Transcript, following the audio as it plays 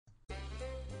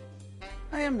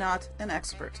I am not an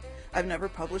expert. I've never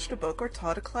published a book or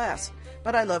taught a class,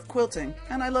 but I love quilting,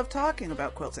 and I love talking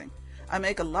about quilting. I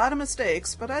make a lot of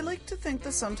mistakes, but I like to think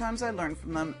that sometimes I learn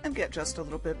from them and get just a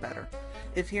little bit better.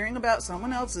 If hearing about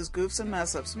someone else's goofs and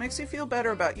mess-ups makes you feel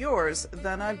better about yours,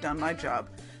 then I've done my job.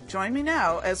 Join me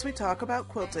now as we talk about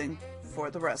quilting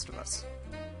for the rest of us.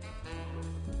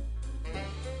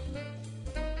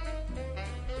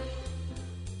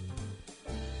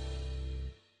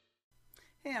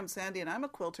 Hey, I'm Sandy and I'm a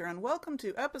quilter, and welcome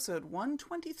to episode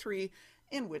 123,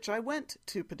 in which I went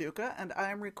to Paducah, and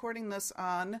I am recording this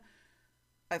on,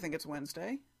 I think it's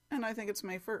Wednesday, and I think it's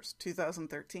May 1st,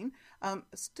 2013.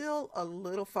 Still a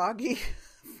little foggy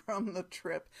from the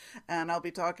trip, and I'll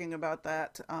be talking about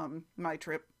that, my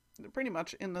trip, pretty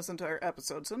much in this entire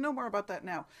episode, so no more about that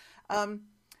now.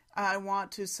 I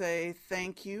want to say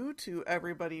thank you to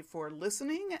everybody for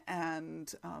listening, and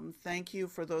thank you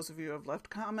for those of you who have left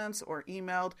comments or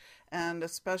emailed, and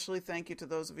especially thank you to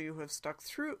those of you who have stuck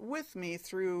through with me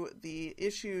through the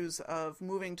issues of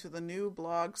moving to the new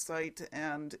blog site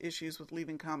and issues with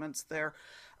leaving comments there.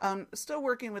 Still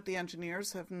working with the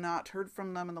engineers, have not heard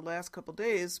from them in the last couple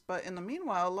days, but in the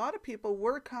meanwhile, a lot of people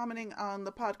were commenting on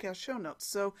the podcast show notes,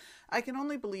 so I can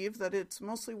only believe that it's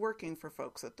mostly working for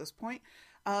folks at this point.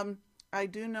 I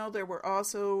do know there were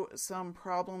also some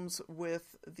problems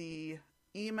with the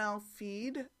email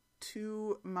feed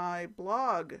to my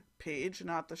blog page,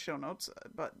 not the show notes,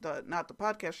 but not the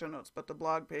podcast show notes, but the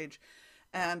blog page,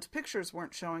 and pictures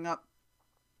weren't showing up.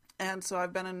 And so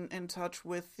I've been in touch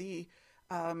with the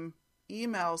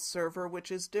email server,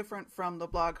 which is different from the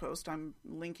blog host. I'm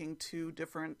linking two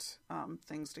different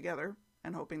things together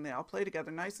and hoping they all play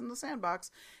together nice in the sandbox.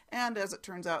 And as it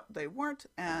turns out, they weren't.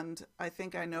 And I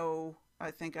think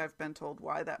I've been told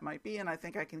why that might be, and I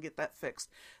think I can get that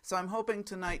fixed. So I'm hoping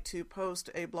tonight to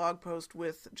post a blog post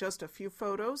with just a few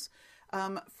photos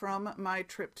from my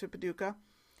trip to Paducah.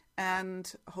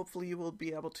 And hopefully you will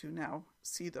be able to now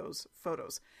see those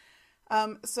photos.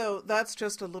 So that's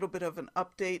just a little bit of an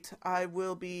update. I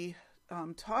will be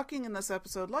talking in this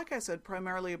episode, like I said,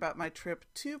 primarily about my trip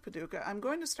to Paducah. I'm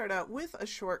going to start out with a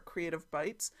short Creative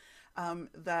Bites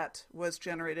that was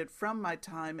generated from my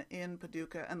time in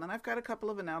Paducah, and then I've got a couple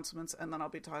of announcements, and then I'll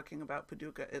be talking about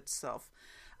Paducah itself.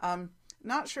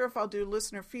 Not sure if I'll do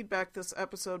listener feedback this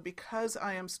episode because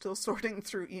I am still sorting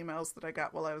through emails that I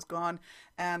got while I was gone,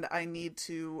 and I need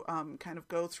to kind of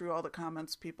go through all the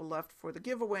comments people left for the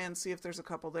giveaway and see if there's a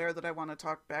couple there that I want to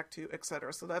talk back to,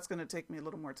 etc. So that's going to take me a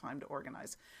little more time to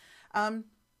organize.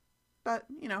 But,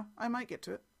 I might get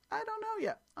to it. I don't know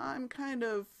yet. I'm kind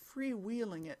of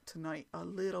freewheeling it tonight a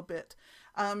little bit.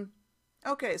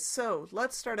 Okay, so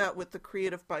let's start out with the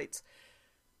Creative Bites.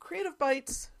 Creative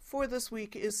Bites for this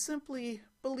week is simply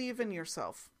believe in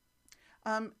yourself.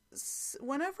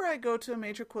 Whenever I go to a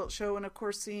major quilt show, and of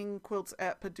course seeing quilts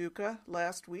at Paducah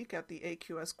last week at the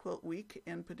AQS QuiltWeek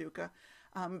in Paducah,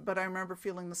 but I remember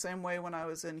feeling the same way when I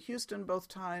was in Houston both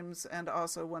times, and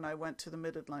also when I went to the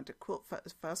Mid-Atlantic Quilt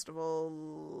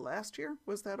Festival last year.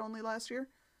 Was that only last year?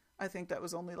 I think that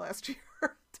was only last year.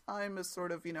 Time is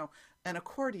sort of, an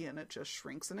accordion. It just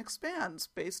shrinks and expands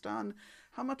based on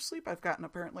how much sleep I've gotten,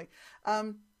 apparently.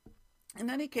 In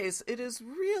any case, it is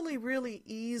really, really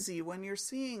easy when you're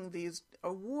seeing these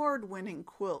award-winning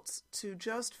quilts to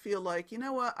just feel like, you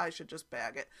know what, I should just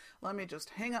bag it. Let me just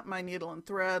hang up my needle and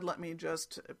thread. Let me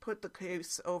just put the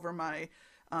case over my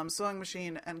sewing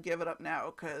machine and give it up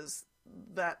now, because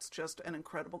that's just an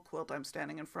incredible quilt I'm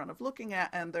standing in front of looking at,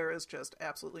 and there is just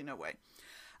absolutely no way.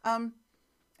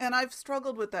 And I've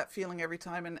struggled with that feeling every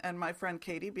time, and my friend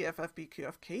Katie, BFF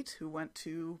BQF Kate, who went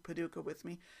to Paducah with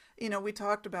me, we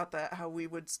talked about that, how we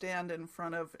would stand in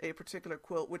front of a particular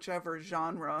quilt, whichever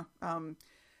genre.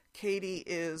 Katie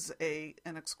is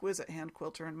an exquisite hand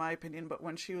quilter, in my opinion, but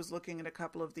when she was looking at a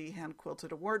couple of the hand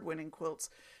quilted award-winning quilts,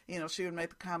 she would make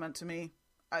the comment to me,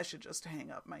 I should just hang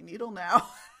up my needle now.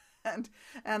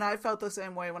 And I felt the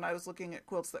same way when I was looking at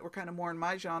quilts that were kind of more in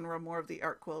my genre, more of the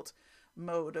art quilt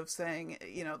mode of saying,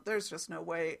 there's just no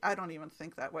way. I don't even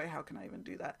think that way. How can I even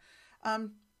do that?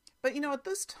 But at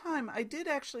this time, I did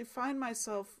actually find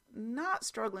myself not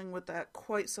struggling with that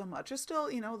quite so much. It's still,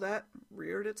 that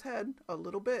reared its head a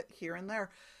little bit here and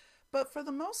there. But for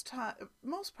the most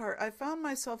part, I found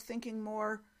myself thinking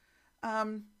more,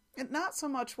 not so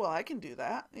much, well, I can do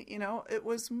that. It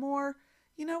was more,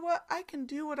 what, I can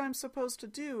do what I'm supposed to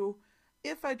do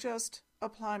if I just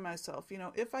apply myself,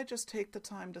 if I just take the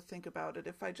time to think about it,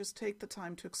 if I just take the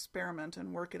time to experiment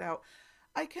and work it out,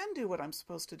 I can do what I'm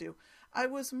supposed to do. I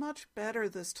was much better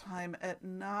this time at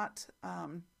not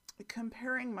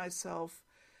comparing myself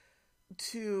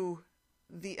to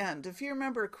the end. If you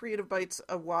remember Creative Bites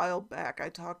a while back, I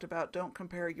talked about don't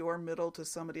compare your middle to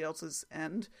somebody else's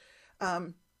end.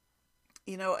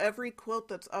 Every quilt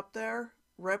that's up there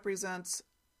represents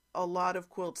a lot of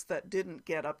quilts that didn't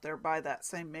get up there by that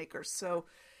same maker. So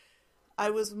I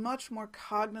was much more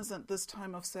cognizant this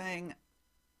time of saying,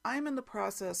 I'm in the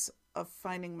process of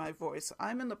finding my voice.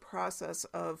 I'm in the process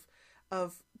of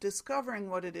discovering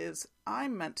what it is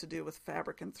I'm meant to do with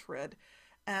fabric and thread.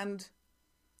 And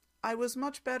I was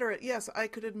much better at, yes, I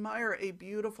could admire a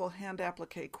beautiful hand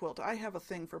applique quilt. I have a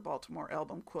thing for Baltimore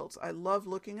album quilts. I love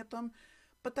looking at them,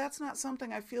 but that's not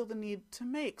something I feel the need to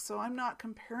make. So I'm not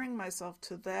comparing myself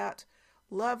to that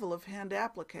level of hand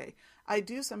applique. I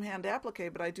do some hand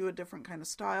applique, but I do a different kind of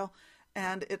style.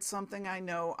 And it's something I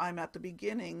know I'm at the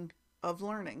beginning of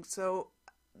learning. So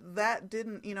that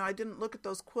didn't, I didn't look at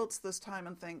those quilts this time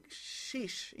and think,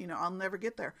 sheesh, I'll never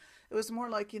get there. It was more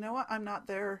like, what, I'm not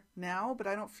there now, but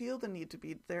I don't feel the need to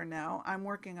be there now. I'm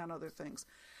working on other things.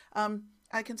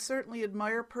 I can certainly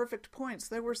admire Perfect Points.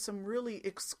 There were some really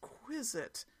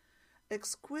exquisitely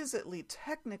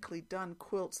technically done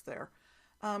quilts there.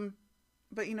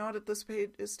 But at this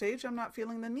stage, I'm not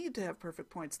feeling the need to have perfect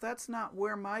points. That's not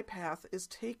where my path is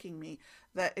taking me,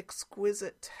 that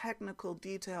exquisite technical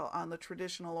detail on the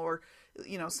traditional, or,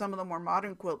 some of the more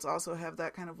modern quilts also have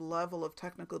that kind of level of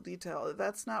technical detail.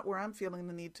 That's not where I'm feeling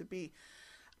the need to be.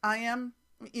 I am,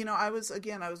 I was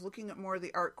looking at more of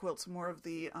the art quilts, more of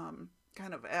the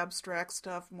kind of abstract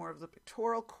stuff, more of the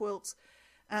pictorial quilts,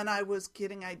 and I was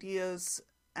getting ideas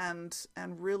and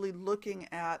really looking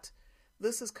at,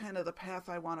 this is kind of the path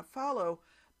I want to follow,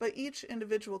 but each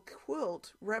individual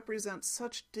quilt represents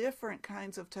such different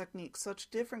kinds of techniques,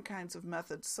 such different kinds of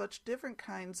methods, such different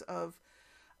kinds of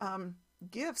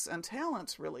gifts and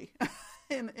talents, really,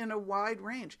 in a wide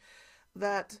range,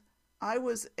 that I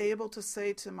was able to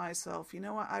say to myself,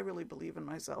 what, I really believe in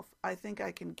myself. I think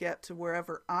I can get to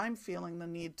wherever I'm feeling the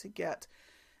need to get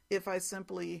if I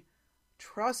simply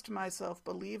trust myself,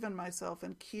 believe in myself,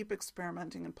 and keep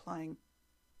experimenting and playing.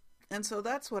 And so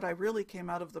that's what I really came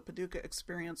out of the Paducah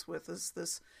experience with, is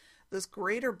this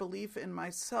greater belief in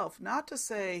myself. Not to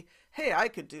say, hey, I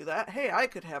could do that. Hey, I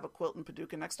could have a quilt in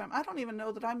Paducah next time. I don't even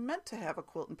know that I'm meant to have a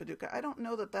quilt in Paducah. I don't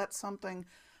know that that's something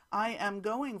I am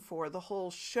going for, the whole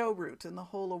show route and the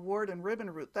whole award and ribbon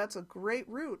route. That's a great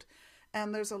route.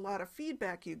 And there's a lot of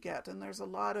feedback you get, and there's a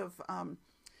lot of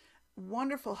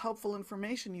wonderful, helpful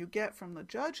information you get from the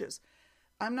judges.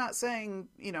 I'm not saying,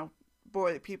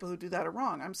 boy, people who do that are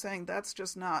wrong. I'm saying that's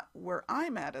just not where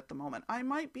I'm at the moment. I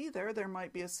might be there. There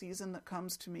might be a season that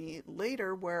comes to me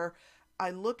later where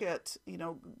I look at,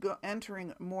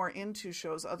 entering more into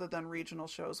shows other than regional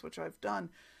shows, which I've done.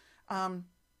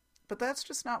 But that's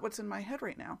just not what's in my head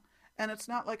right now. And it's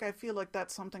not like I feel like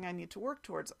that's something I need to work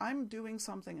towards. I'm doing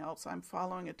something else. I'm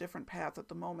following a different path at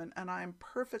the moment, and I'm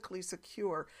perfectly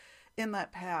secure in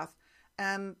that path.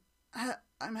 And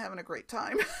I'm having a great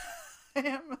time.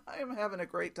 I am having a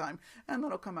great time, and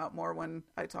that'll come out more when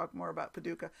I talk more about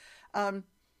Paducah.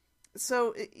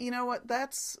 So you know what?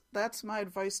 That's my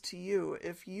advice to you.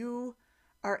 If you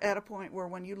are at a point where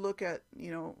when you look at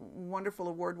wonderful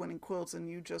award-winning quilts and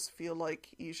you just feel like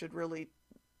you should really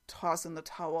toss in the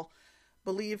towel,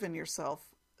 believe in yourself.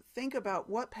 Think about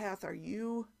what path are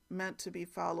you meant to be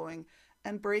following,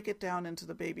 and break it down into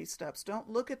the baby steps. Don't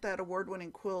look at that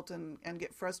award-winning quilt and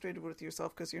get frustrated with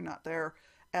yourself because you're not there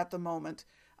at the moment,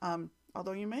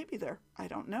 although you may be there. I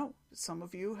don't know. Some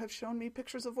of you have shown me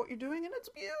pictures of what you're doing, and it's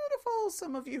beautiful.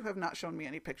 Some of you have not shown me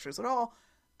any pictures at all.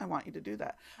 I want you to do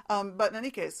that. But in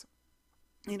any case,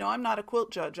 I'm not a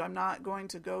quilt judge. I'm not going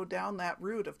to go down that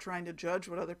route of trying to judge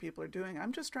what other people are doing.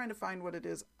 I'm just trying to find what it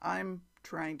is I'm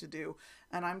trying to do,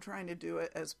 and I'm trying to do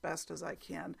it as best as I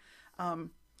can.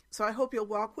 So I hope you'll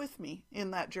walk with me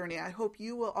in that journey. I hope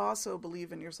you will also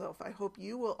believe in yourself. I hope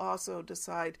you will also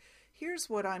decide, here's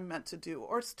what I'm meant to do,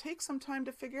 or take some time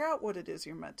to figure out what it is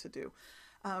you're meant to do.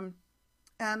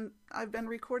 And I've been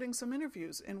recording some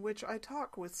interviews in which I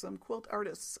talk with some quilt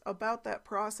artists about that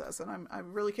process, and I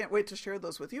really can't wait to share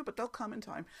those with you, but they'll come in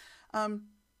time.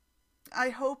 I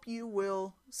hope you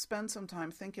will spend some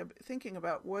time thinking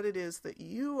about what it is that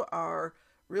you are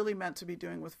really meant to be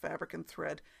doing with fabric and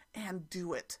thread, and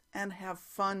do it, and have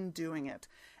fun doing it.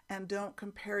 And don't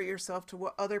compare yourself to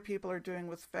what other people are doing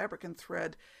with fabric and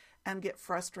thread and get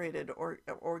frustrated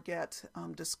or get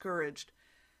discouraged.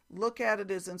 Look at it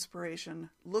as inspiration.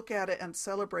 Look at it and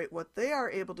celebrate what they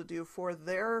are able to do for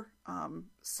their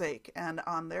sake and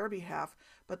on their behalf,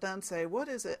 but then say, what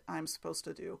is it I'm supposed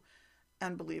to do?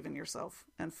 And believe in yourself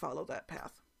and follow that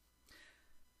path.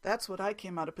 That's what I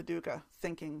came out of Paducah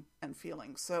thinking and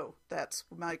feeling. So that's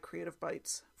my creative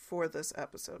bites for this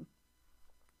episode.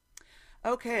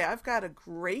 Okay, I've got a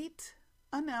great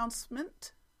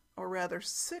announcement, or rather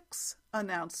 6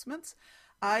 announcements.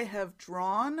 I have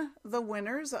drawn the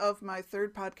winners of my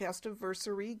third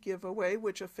Podcastaversary Giveaway,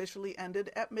 which officially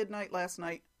ended at midnight last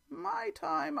night, my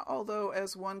time, although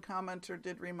as one commenter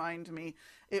did remind me,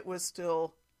 it was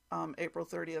still April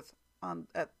 30th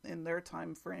in their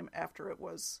time frame after it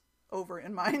was over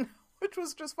in mine, which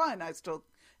was just fine. I still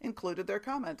included their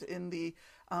comment in the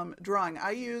drawing.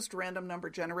 I used random number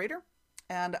generator,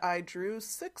 and I drew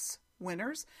 6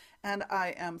 winners, and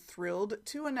I am thrilled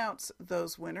to announce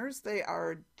those winners. They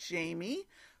are Jamie,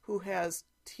 who has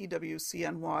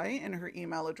TWCNY in her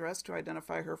email address to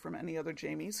identify her from any other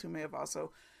Jamies who may have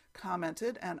also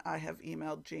commented, and I have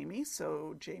emailed Jamie,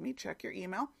 so Jamie, check your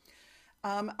email.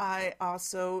 I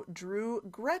also drew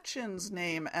Gretchen's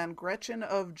name, and Gretchen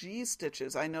of G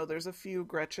Stitches. I know there's a few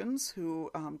Gretchens who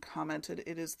commented.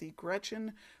 It is the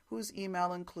Gretchen whose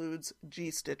email includes G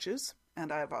Stitches,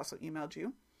 and I have also emailed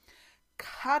you.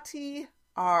 Kati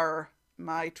R.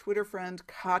 My Twitter friend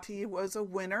Kati was a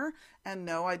winner, and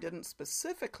no, I didn't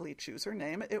specifically choose her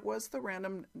name. It was the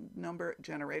random number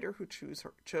generator who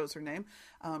chose her name.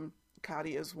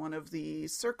 Kati is one of the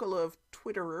circle of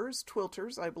Twitterers,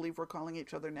 Twilters, I believe we're calling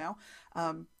each other now,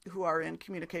 who are in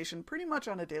communication pretty much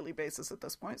on a daily basis at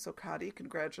this point. So Kati,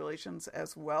 congratulations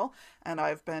as well. And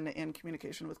I've been in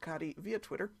communication with Kati via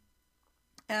Twitter.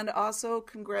 And also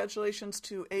congratulations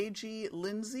to A.G.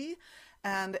 Lindsay.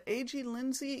 And A.G.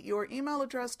 Lindsay, your email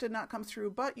address did not come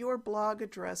through, but your blog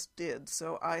address did.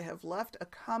 So I have left a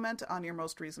comment on your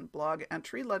most recent blog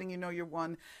entry letting you know you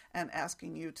won and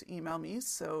asking you to email me.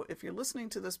 So if you're listening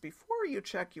to this before you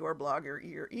check your blog or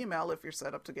your email, if you're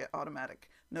set up to get automatic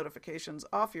notifications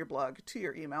off your blog to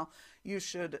your email, you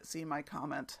should see my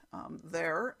comment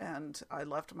there. And I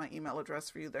left my email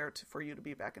address for you there for you to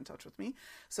be back in touch with me.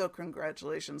 So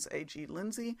congratulations, A.G.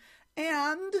 Lindsay.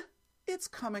 And it's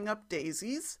coming up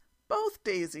daisies, both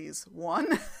daisies.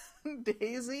 One,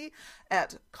 Daisy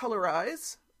at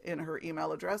Colorize in her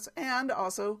email address, and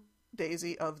also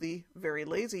Daisy of the Very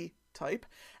Lazy type.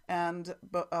 And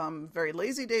Very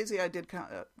Lazy Daisy, I did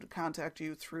contact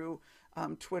you through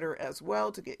Twitter as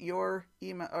well to get your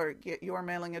email or get your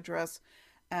mailing address.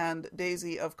 And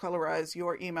Daisy of Colorize,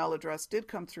 your email address did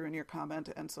come through in your comment,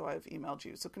 and so I've emailed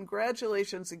you. So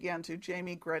congratulations again to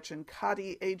Jamie, Gretchen,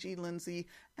 Kati, A.G. Lindsay,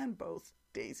 and both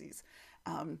Daisies.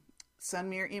 Send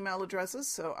me your email addresses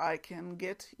so I can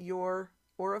get your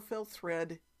Aurifil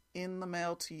thread in the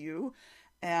mail to you.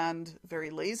 And Very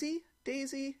Lazy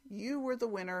Daisy, you were the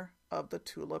winner of the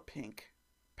Tula Pink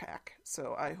pack.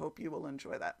 So I hope you will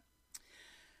enjoy that.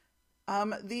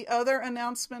 The other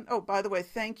announcement, by the way,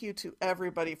 thank you to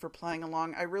everybody for playing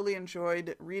along. I really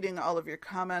enjoyed reading all of your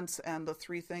comments and the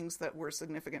 3 things that were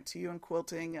significant to you in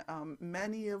quilting,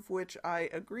 many of which I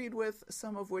agreed with,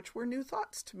 some of which were new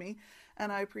thoughts to me,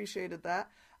 and I appreciated that.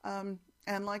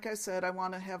 And like I said, I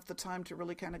want to have the time to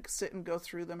really kind of sit and go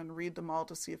through them and read them all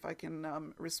to see if I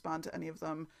can respond to any of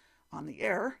them on the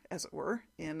air, as it were,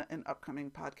 in an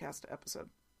upcoming podcast episode.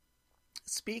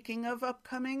 Speaking of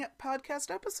upcoming podcast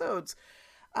episodes,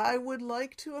 I would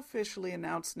like to officially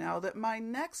announce now that my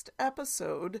next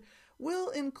episode will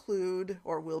include,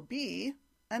 or will be,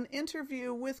 an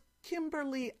interview with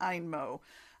Kimberly Einmo.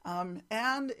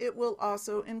 And it will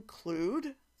also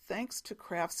include, thanks to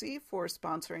Craftsy for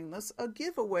sponsoring this, a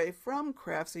giveaway from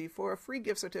Craftsy for a free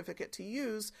gift certificate to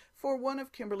use for one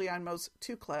of Kimberly Einmo's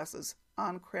 2 classes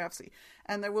on Craftsy.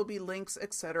 And there will be links,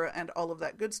 etc., and all of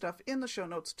that good stuff in the show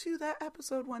notes to that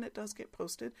episode when it does get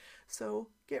posted. So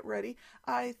get ready.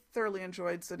 I thoroughly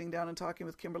enjoyed sitting down and talking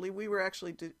with Kimberly. We were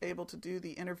actually able to do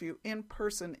the interview in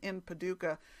person in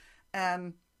Paducah.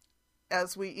 And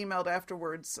as we emailed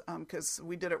afterwards, because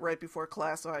we did it right before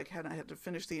class, so I had to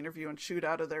finish the interview and shoot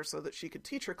out of there so that she could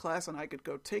teach her class and I could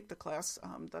go take the class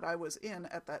that I was in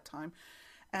at that time.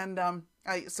 And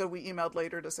so we emailed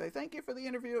later to say, thank you for the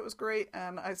interview. It was great.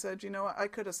 And I said, you know what? I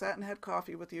could have sat and had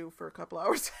coffee with you for a couple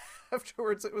hours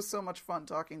afterwards. It was so much fun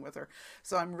talking with her.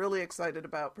 So I'm really excited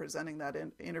about presenting that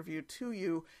interview to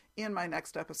you in my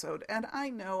next episode. And I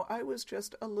know I was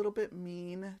just a little bit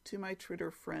mean to my Twitter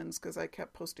friends because I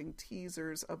kept posting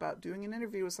teasers about doing an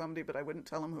interview with somebody, but I wouldn't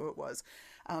tell them who it was.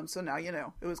 So now you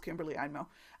know, it was Kimberly Einmo.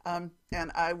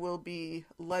 And I will be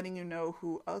letting you know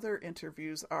who other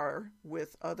interviews are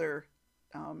with other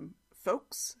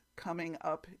folks coming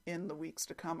up in the weeks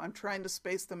to come. I'm trying to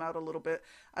space them out a little bit.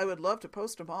 I would love to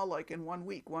post them all like in 1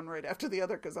 week, one right after the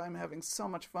other, because I'm having so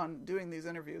much fun doing these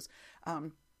interviews.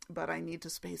 But I need to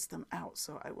space them out,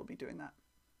 so I will be doing that.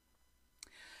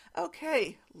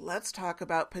 Okay, let's talk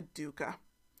about Paducah.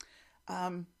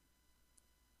 Um,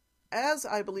 as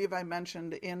I believe I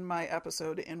mentioned in my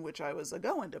episode in which I was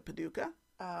going to Paducah,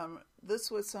 this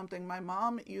was something my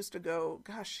mom used to go,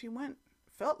 gosh, she went,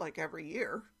 felt like every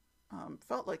year.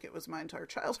 Felt like it was my entire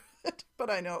childhood, but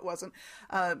I know it wasn't.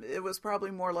 It was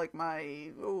probably more like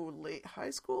my late high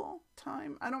school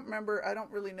time. I don't remember. I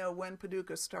don't really know when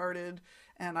Paducah started,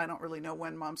 and I don't really know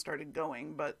when Mom started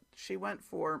going, but she went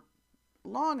for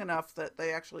long enough that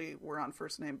they actually were on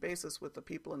first name basis with the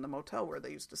people in the motel where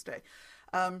they used to stay.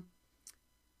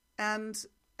 And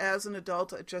as an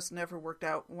adult, it just never worked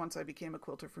out once I became a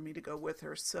quilter for me to go with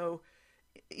her. So,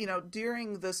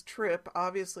 during this trip,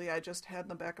 obviously I just had in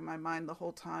the back of my mind the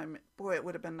whole time, boy, it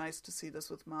would have been nice to see this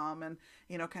with Mom, and,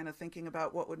 kind of thinking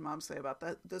about what would Mom say about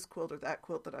this quilt or that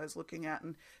quilt that I was looking at,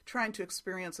 and trying to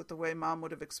experience it the way Mom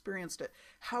would have experienced it.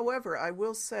 However, I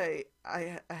will say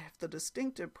I have the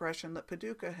distinct impression that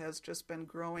Paducah has just been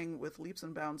growing with leaps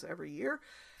and bounds every year,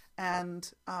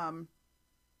 and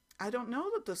I don't know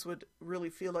that this would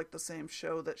really feel like the same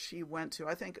show that she went to.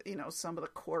 I think, some of the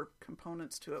core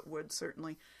components to it would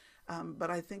certainly,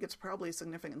 but I think it's probably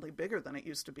significantly bigger than it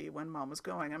used to be when Mom was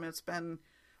going. I mean,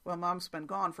 Mom's been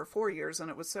gone for 4 years,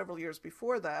 and it was several years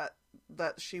before that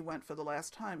she went for the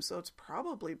last time. So it's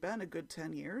probably been a good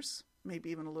 10 years,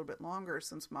 maybe even a little bit longer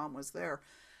since Mom was there.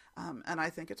 And I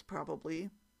think it's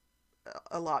probably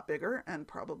a lot bigger and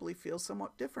probably feels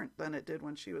somewhat different than it did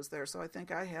when she was there. So I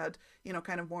think I had,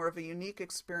 kind of more of a unique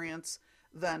experience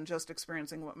than just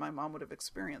experiencing what my mom would have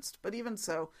experienced. But even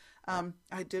so,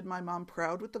 I did my mom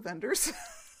proud with the vendors,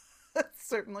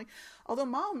 certainly. Although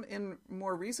Mom in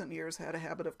more recent years had a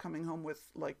habit of coming home with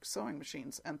like sewing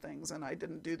machines and things, and I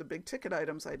didn't do the big ticket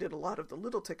items. I did a lot of the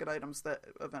little ticket items that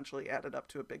eventually added up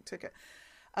to a big ticket.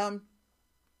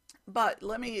 But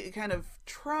let me kind of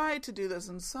try to do this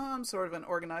in some sort of an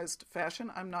organized fashion.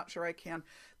 I'm not sure I can.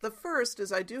 The first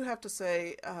is I do have to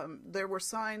say there were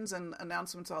signs and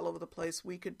announcements all over the place.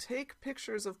 We could take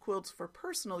pictures of quilts for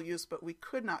personal use, but we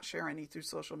could not share any through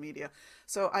social media.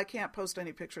 So I can't post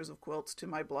any pictures of quilts to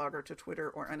my blog or to Twitter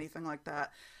or anything like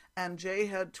that. And Jay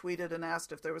had tweeted and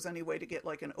asked if there was any way to get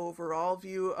like an overall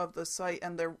view of the site,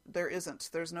 and there isn't.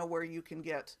 There's nowhere you can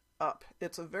get up.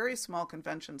 It's a very small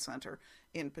convention center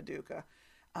in Paducah.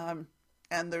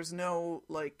 And there's no,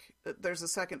 there's a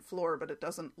second floor, but it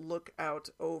doesn't look out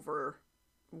over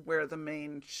where the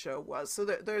main show was. So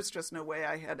there's just no way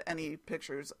I had any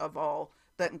pictures of all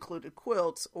that included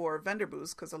quilts or vendor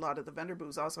booths, because a lot of the vendor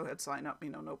booths also had sign up,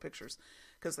 no pictures,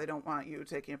 because they don't want you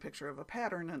taking a picture of a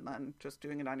pattern and then just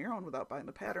doing it on your own without buying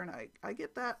the pattern. I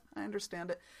get that. I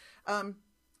understand it.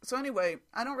 So anyway,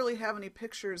 I don't really have any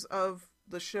pictures of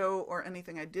the show or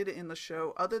anything I did in the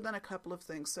show other than a couple of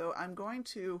things. So I'm going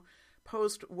to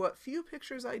post what few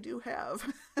pictures I do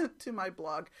have to my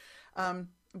blog,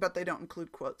 but they don't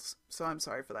include quotes, so I'm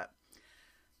sorry for that.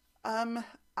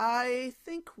 I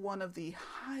think one of the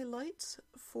highlights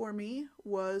for me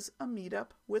was a meetup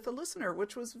with a listener,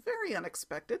 which was very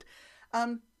unexpected.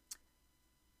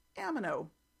 Amino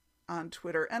on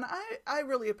Twitter, and I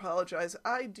really apologize.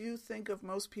 I do think of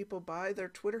most people by their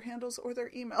Twitter handles or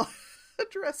their email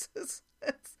addresses.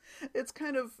 It's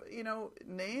kind of,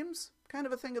 names, kind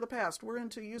of a thing of the past. We're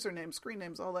into usernames, screen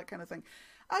names, all that kind of thing.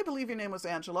 I believe your name was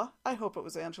Angela. I hope it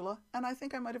was Angela. And I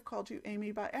think I might have called you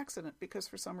Amy by accident because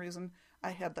for some reason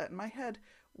I had that in my head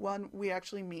when we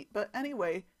actually meet. But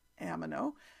anyway,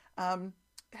 Amino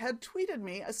had tweeted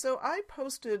me. So I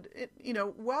posted it,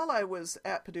 while I was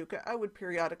at Paducah, I would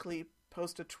periodically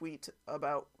post a tweet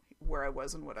about where I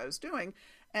was and what I was doing.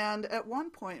 And at one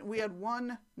point, we had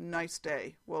one nice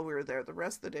day while we were there. The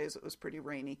rest of the days, it was pretty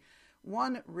rainy.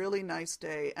 One really nice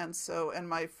day. And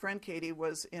my friend Katie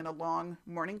was in a long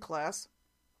morning class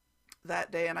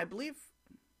that day. And I believe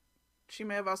she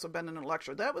may have also been in a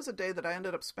lecture. That was a day that I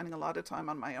ended up spending a lot of time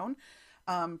on my own.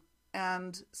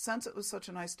 And since it was such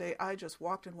a nice day, I just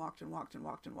walked and walked and walked and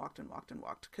walked and walked and walked and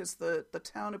walked, because the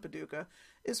town of Paducah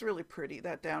is really pretty.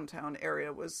 That downtown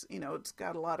area was, it's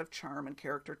got a lot of charm and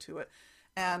character to it.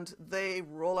 And they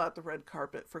roll out the red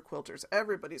carpet for quilters.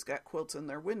 Everybody's got quilts in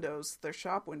their windows, their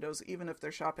shop windows, even if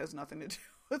their shop has nothing to do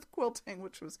with quilting,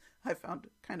 which was, I found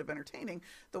kind of entertaining,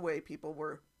 the way people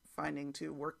were finding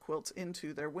to work quilts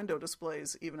into their window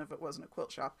displays, even if it wasn't a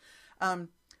quilt shop.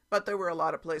 But there were a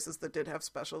lot of places that did have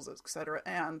specials, etc.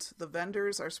 And the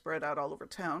vendors are spread out all over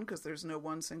town because there's no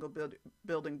one single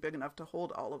building big enough to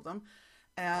hold all of them.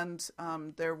 And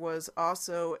there was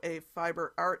also a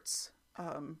fiber arts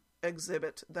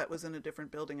exhibit that was in a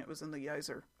different building. It was in the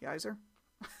Yizer?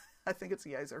 I think it's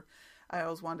Yizer. I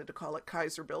always wanted to call it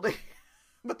Kaiser building,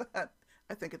 but that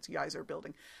I think it's Yiser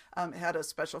Building, had a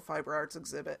special fiber arts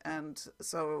exhibit. And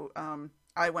so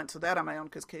I went to that on my own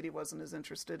because Katie wasn't as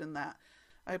interested in that.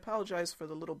 I apologize for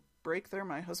the little break there.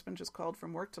 My husband just called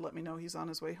from work to let me know he's on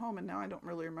his way home, and now I don't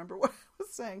really remember what I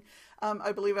was saying.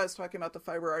 I believe I was talking about the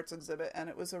fiber arts exhibit, and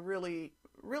it was a really,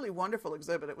 really wonderful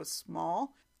exhibit. It was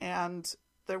small, and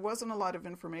there wasn't a lot of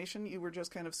information. You were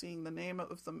just kind of seeing the name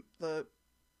of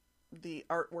the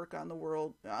artwork on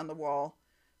the wall,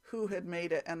 who had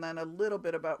made it, and then a little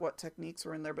bit about what techniques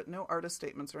were in there, but no artist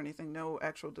statements or anything, no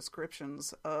actual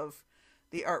descriptions of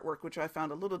the artwork, which I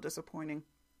found a little disappointing.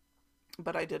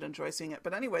 But I did enjoy seeing it.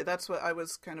 But anyway, that's what I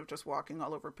was kind of just walking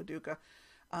all over Paducah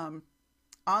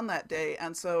on that day.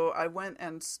 And so I went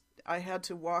and I had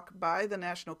to walk by the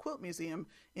National Quilt Museum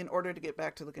in order to get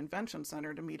back to the convention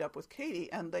center to meet up with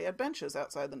Katie. And they had benches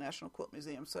outside the National Quilt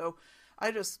Museum. So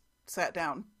I just sat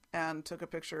down and took a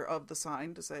picture of the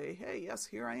sign to say, hey, yes,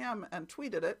 here I am, and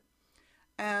tweeted it.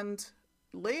 And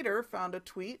later found a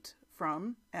tweet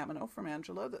from Amino, from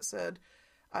Angela, that said,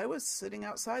 I was sitting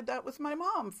outside that with my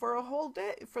mom for the whole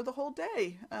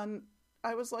day. And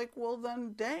I was like, well,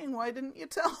 then, dang, why didn't you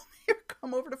tell me or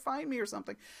come over to find me or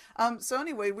something? So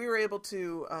anyway, we were able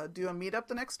to do a meetup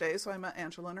the next day. So I met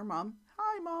Angela and her mom.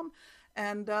 Hi, Mom.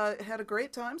 And had a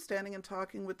great time standing and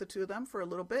talking with the two of them for a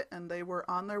little bit. And they were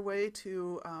on their way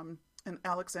to an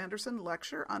Alex Anderson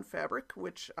lecture on fabric,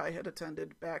 which I had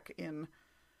attended back in,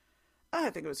 I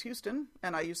think it was Houston,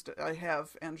 and I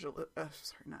have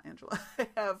I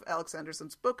have Alex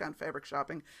Anderson's book on fabric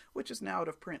shopping, which is now out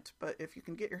of print, but if you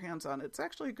can get your hands on it, it's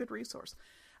actually a good resource.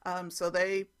 So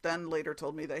they then later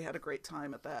told me they had a great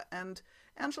time at that. And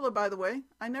Angela, by the way,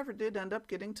 I never did end up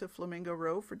getting to Flamingo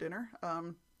Row for dinner.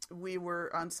 We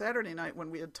were on Saturday night when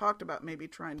we had talked about maybe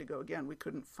trying to go again. We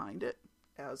couldn't find it,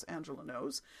 as Angela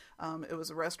knows. It was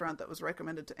a restaurant that was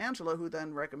recommended to Angela, who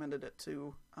then recommended it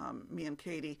to me and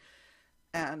Katie.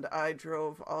 And I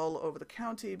drove all over the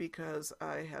county because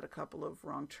I had a couple of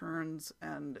wrong turns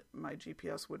and my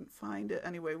GPS wouldn't find it.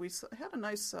 Anyway, we had a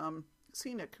nice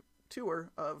scenic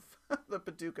tour of the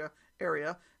Paducah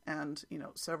area and,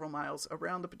 several miles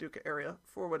around the Paducah area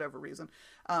for whatever reason.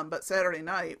 But Saturday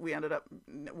night, we ended up,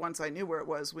 once I knew where it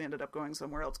was, we ended up going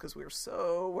somewhere else because we were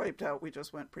so wiped out. We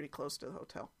just went pretty close to the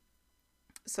hotel.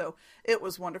 So it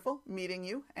was wonderful meeting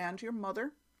you and your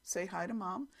mother. Say hi to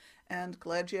Mom, and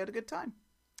glad you had a good time.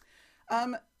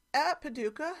 At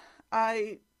Paducah,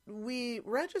 we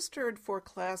registered for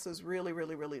classes really,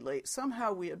 really, really late.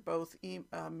 Somehow we had both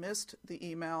missed the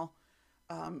email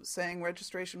saying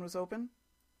registration was open.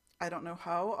 I don't know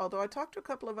how, although I talked to a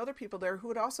couple of other people there who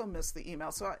had also missed the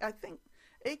email. So I think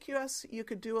AQS, you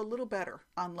could do a little better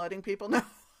on letting people know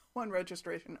when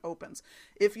registration opens.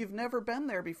 If you've never been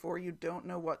there before, you don't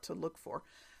know what to look for.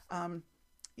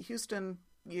 Houston,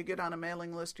 you get on a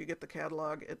mailing list, you get the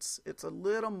catalog. It's a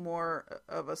little more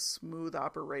of a smooth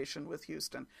operation with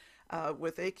Houston.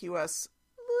 With AQS,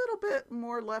 a little bit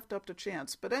more left up to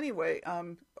chance. But anyway,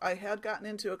 I had gotten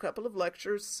into a couple of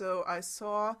lectures, so I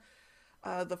saw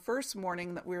the first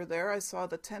morning that we were there, I saw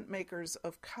the Tent Makers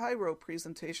of Cairo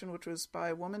presentation, which was by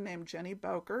a woman named Jenny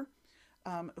Bowker,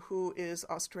 who is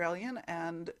Australian.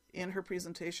 And in her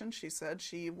presentation, she said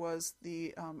she was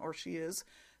she is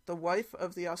the wife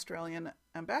of the Australian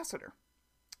ambassador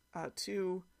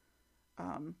to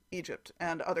Egypt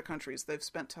and other countries. They've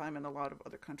spent time in a lot of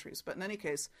other countries. But in any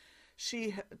case,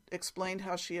 she explained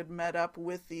how she had met up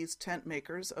with these tent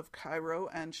makers of Cairo,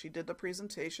 and she did the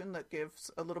presentation that gives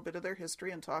a little bit of their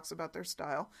history and talks about their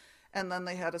style. And then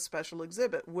they had a special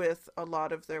exhibit with a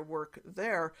lot of their work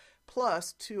there.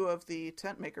 Plus, two of the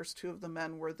tent makers, two of the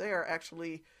men were there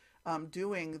actually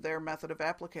doing their method of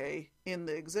applique in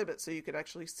the exhibit, so you could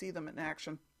actually see them in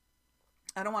action.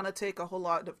 I don't want to take a whole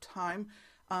lot of time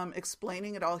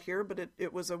explaining it all here, but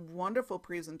it was a wonderful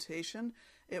presentation.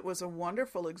 It was a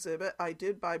wonderful exhibit. I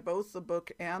did buy both the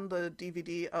book and the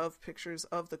DVD of pictures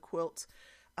of the quilts.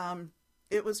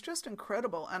 It was just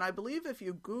incredible, and I believe if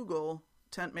you Google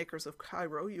Tent Makers of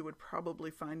Cairo, you would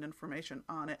probably find information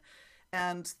on it.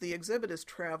 And the exhibit is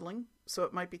traveling, so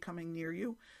it might be coming near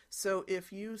you. So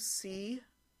if you see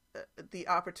the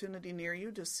opportunity near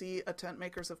you to see a Tent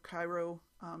Makers of Cairo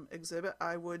exhibit,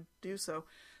 I would do so.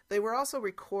 They were also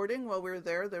recording while we were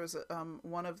there. There was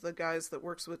one of the guys that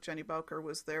works with Jenny Bowker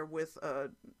was there with a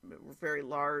very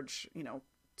large,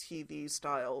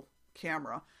 TV-style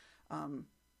camera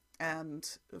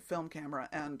and film camera,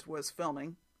 and was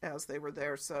filming as they were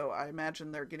there. So I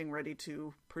imagine they're getting ready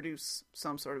to produce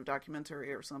some sort of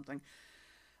documentary or something.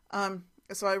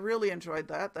 So I really enjoyed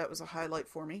that. That was a highlight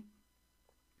for me.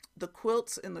 The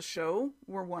quilts in the show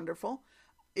were wonderful.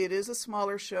 It is a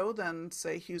smaller show than,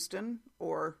 say, Houston,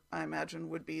 or I imagine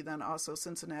would be then also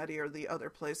Cincinnati or the other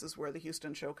places where the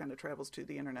Houston show kind of travels to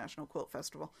the International Quilt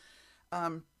Festival.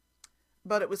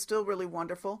 But it was still really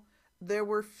wonderful. There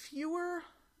were fewer,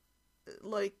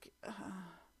 I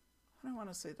don't want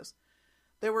to say this.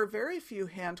 There were very few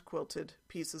hand-quilted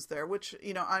pieces there, which,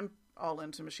 I'm all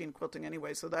into machine quilting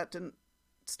anyway, so that didn't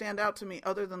stand out to me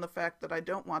other than the fact that I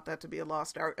don't want that to be a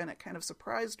lost art, and it kind of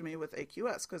surprised me with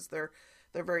AQS because they're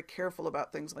very careful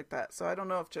about things like that. So I don't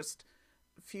know if just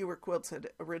fewer quilts had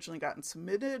originally gotten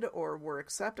submitted or were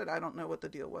accepted. I don't know what the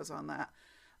deal was on that.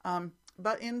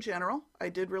 But in general, I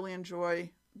did really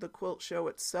enjoy the quilt show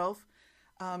itself.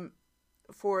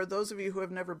 For those of you who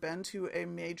have never been to a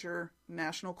major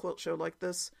national quilt show like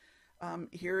this,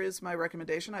 here is my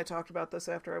recommendation. I talked about this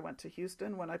after I went to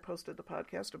Houston when I posted the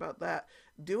podcast about that.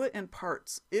 Do it in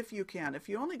parts if you can. If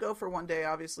you only go for one day,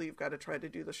 obviously you've got to try to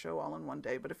do the show all in one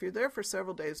day. But if you're there for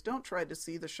several days, don't try to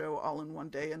see the show all in one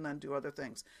day and then do other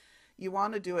things. You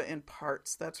want to do it in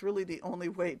parts. That's really the only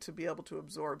way to be able to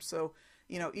absorb. So,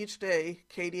 each day,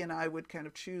 Katie and I would kind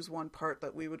of choose one part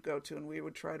that we would go to and we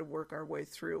would try to work our way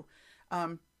through.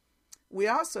 We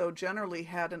also generally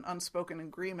had an unspoken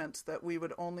agreement that we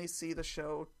would only see the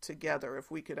show together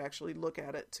if we could actually look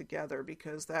at it together,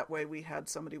 because that way we had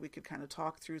somebody we could kind of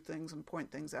talk through things and point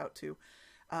things out to.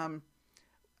 On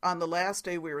the last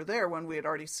day we were there, when we had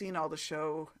already seen all the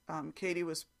show, Katie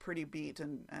was pretty beat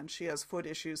and she has foot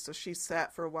issues, so she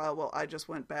sat for a while while I just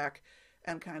went back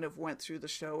and kind of went through the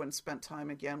show and spent time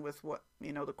again with what,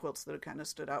 the quilts that had kind of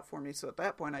stood out for me. So at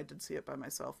that point I did see it by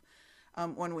myself.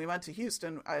 When we went to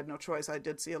Houston, I had no choice. I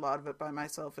did see a lot of it by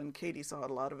myself, and Katie saw a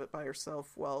lot of it by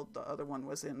herself while the other one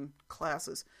was in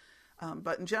classes.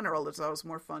 But in general, it's always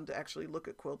more fun to actually look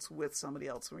at quilts with somebody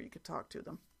else where you could talk to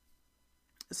them.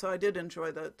 So I did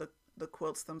enjoy the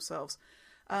quilts themselves.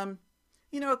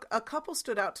 A couple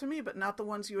stood out to me, but not the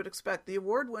ones you would expect. The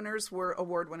award winners were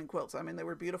award-winning quilts. I mean, they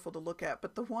were beautiful to look at.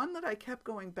 But the one that I kept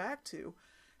going back to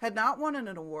had not won an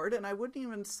award, and I wouldn't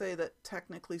even say that,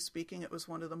 technically speaking, it was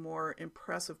one of the more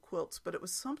impressive quilts, but it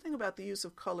was something about the use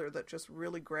of color that just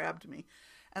really grabbed me.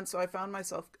 And so I found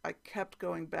myself, I kept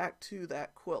going back to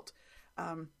that quilt.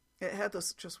 It had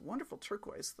this just wonderful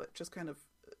turquoise that just kind of,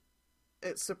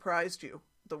 it surprised you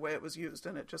the way it was used,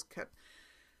 and it just kept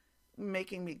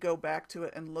making me go back to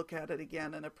it and look at it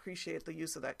again and appreciate the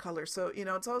use of that color. So,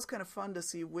 it's always kind of fun to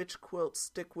see which quilts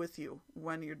stick with you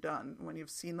when you're done, when you've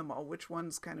seen them all, which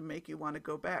ones kind of make you want to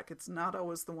go back. It's not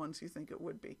always the ones you think it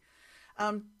would be.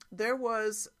 There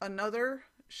was another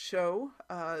show,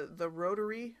 the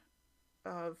Rotary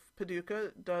of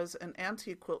Paducah does an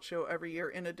antique quilt show every year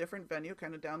in a different venue,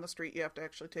 kind of down the street. You have to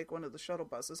actually take one of the shuttle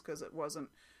buses because it wasn't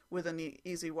within the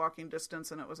easy walking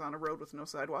distance and it was on a road with no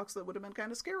sidewalks. That would have been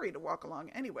kind of scary to walk along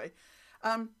anyway.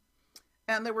 And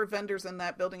there were vendors in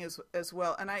that building as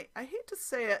well. And I hate to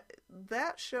say it,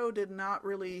 that show did not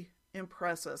really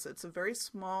impress us. It's a very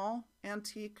small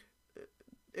antique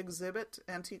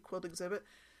quilt exhibit.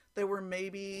 There were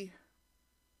maybe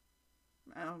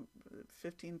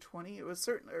 15, 20. It was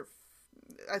certainly,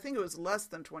 I think it was less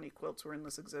than 20 quilts were in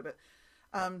this exhibit.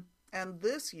 And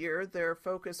this year, their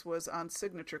focus was on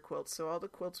signature quilts. So all the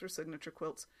quilts were signature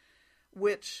quilts,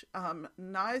 which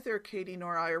neither Katie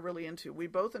nor I are really into. We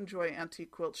both enjoy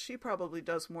antique quilts. She probably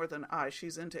does more than I.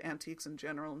 She's into antiques in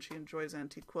general, and she enjoys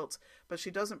antique quilts, but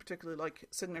she doesn't particularly like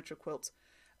signature quilts.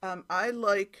 I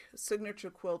like signature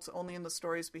quilts only in the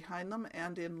stories behind them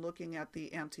and in looking at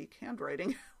the antique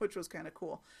handwriting, which was kind of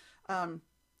cool.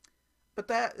 But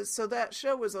that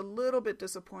show was a little bit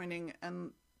disappointing,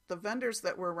 and the vendors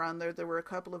that were around there were a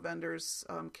couple of vendors.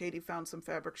 Katie found some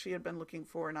fabric she had been looking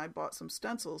for, and I bought some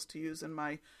stencils to use in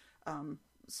my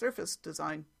surface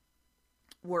design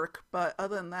work. But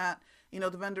other than that, the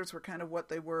vendors were kind of what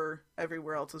they were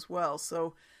everywhere else as well.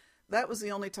 So that was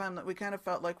the only time that we kind of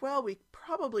felt like, well, we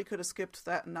probably could have skipped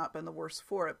that and not been the worse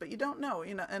for it. But you don't know,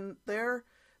 and their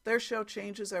show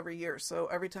changes every year. So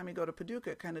every time you go to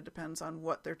Paducah, it kind of depends on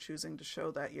what they're choosing to show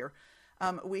that year.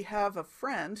 We have a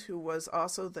friend who was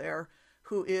also there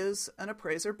who is an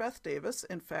appraiser, Beth Davis.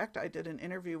 In fact, I did an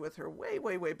interview with her way,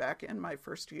 way, way back in my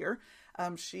first year.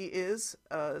 She is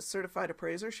a certified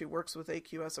appraiser. She works with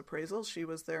AQS Appraisal. She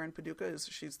was there in Paducah.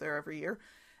 She's there every year.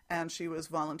 And she was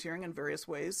volunteering in various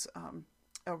ways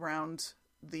around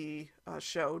the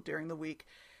show during the week.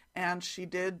 And she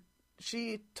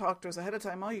talked to us ahead of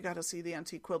time, you got to see the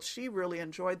antique quilts. She really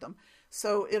enjoyed them.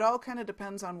 So it all kind of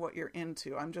depends on what you're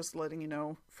into. I'm just letting you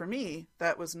know, for me,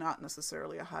 that was not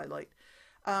necessarily a highlight.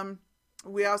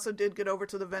 We also did get over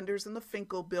to the vendors in the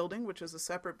Finkel building, which is a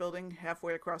separate building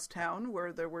halfway across town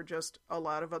where there were just a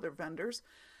lot of other vendors.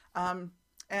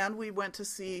 And we went to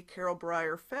see Carol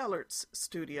Breyer-Fallert's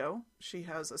studio. She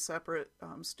has a separate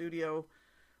studio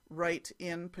right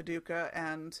in Paducah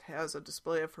and has a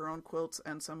display of her own quilts,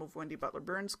 and some of Wendy Butler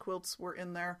Burns' quilts were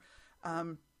in there.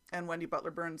 And Wendy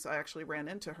Butler Burns, I actually ran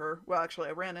into her. Well, actually,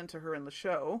 I ran into her in the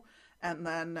show, and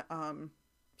then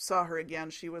saw her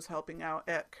again. She was helping out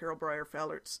at Carol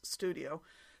Breyer-Fallert's studio.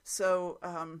 So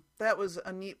that was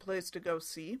a neat place to go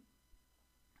see.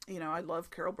 You know, I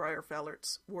love Carol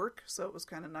Breyer-Fallert's work, so it was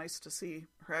kind of nice to see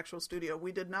her actual studio.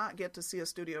 We did not get to see a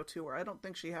studio tour. I don't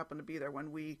think she happened to be there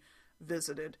when we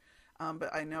visited, but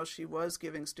I know she was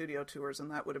giving studio tours, and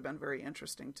that would have been very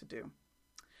interesting to do.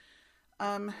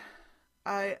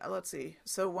 Let's see.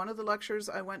 So one of the lectures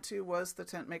I went to was The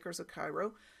Tent Makers of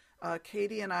Cairo.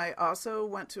 Katie and I also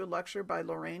went to a lecture by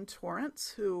Lorraine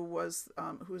Torrance, who's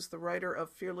the writer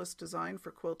of Fearless Design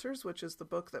for Quilters, which is the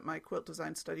book that my quilt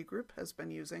design study group has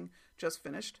been using, just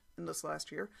finished in this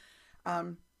last year.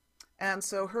 And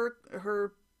so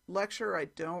her lecture, I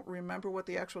don't remember what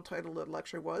the actual title of the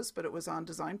lecture was, but it was on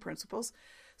design principles.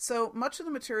 So much of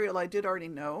the material I did already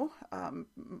know,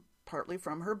 partly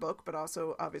from her book, but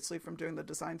also obviously from doing the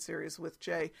design series with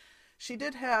Jay. She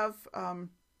did have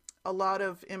a lot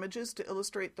of images to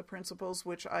illustrate the principles,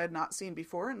 which I had not seen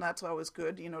before, and that's always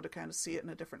good, you know, to kind of see it in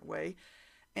a different way.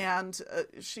 And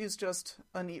she's just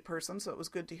a neat person, so it was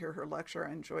good to hear her lecture.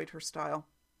 I enjoyed her style.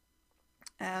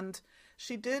 And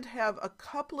she did have a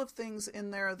couple of things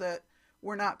in there that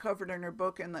were not covered in her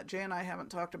book and that Jay and I haven't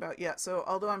talked about yet. So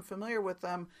although I'm familiar with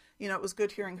them, you know, it was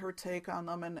good hearing her take on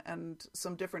them and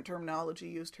some different terminology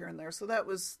used here and there. So that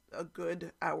was a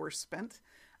good hour spent.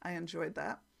 I enjoyed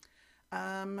that.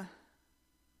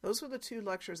 Those were the two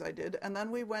lectures I did. And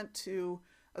then we went to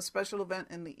a special event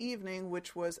in the evening,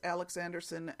 which was Alex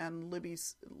Anderson and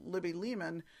Libby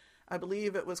Lehman. I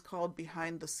believe it was called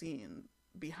Behind the Seams,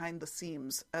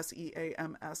 SEAMS.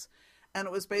 And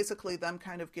it was basically them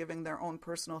kind of giving their own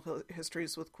personal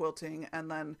histories with quilting and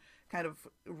then kind of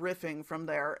riffing from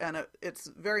there. And it's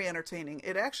very entertaining.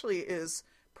 It actually is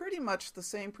pretty much the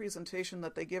same presentation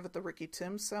that they give at the Ricky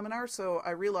Timms seminar. So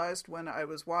I realized when I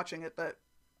was watching it that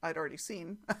I'd already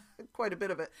seen quite a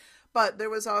bit of it. But there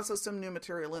was also some new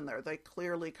material in there. They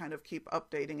clearly kind of keep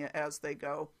updating it as they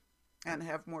go and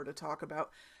have more to talk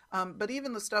about. But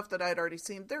even the stuff that I'd already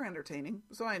seen, they're entertaining.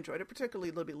 So I enjoyed it.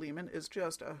 Particularly Libby Lehman is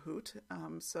just a hoot.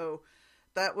 So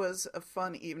that was a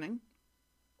fun evening.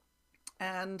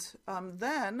 And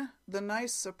then the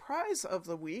nice surprise of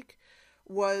the week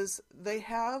was they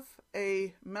have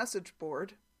a message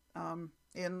board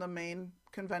in the main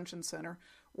convention center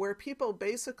where people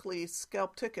basically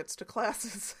scalp tickets to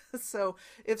classes. So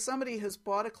if somebody has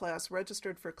bought a class,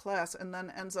 registered for class, and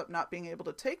then ends up not being able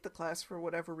to take the class for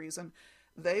whatever reason,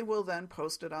 they will then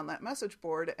post it on that message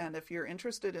board. And if you're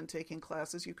interested in taking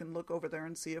classes, you can look over there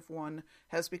and see if one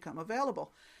has become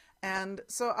available. And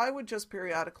so I would just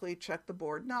periodically check the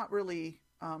board, not really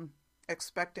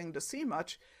expecting to see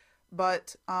much,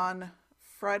 but on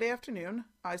Friday afternoon,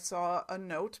 I saw a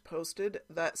note posted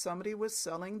that somebody was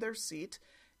selling their seat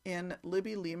in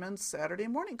Libby Lehman's Saturday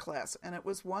morning class. And it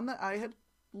was one that I had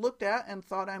looked at and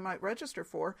thought I might register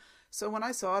for. So when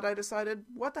I saw it, I decided,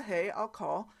 what the hey, I'll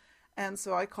call. And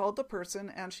so I called the person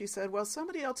and she said, well,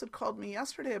 somebody else had called me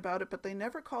yesterday about it, but they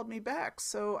never called me back.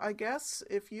 So I guess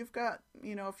if you've got,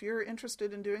 you know, if you're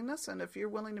interested in doing this and if you're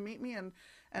willing to meet me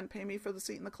and pay me for the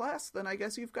seat in the class, then I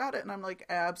guess you've got it. And I'm like,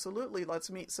 absolutely,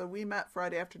 let's meet. So we met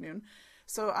Friday afternoon.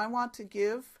 So I want to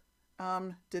give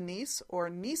Denise or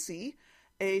Nisi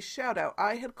a shout out.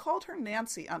 I had called her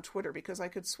Nancy on Twitter because I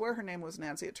could swear her name was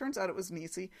Nancy. It turns out it was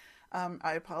Nisi.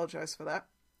 I apologize for that.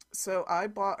 So I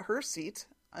bought her seat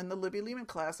in the Libby Lehman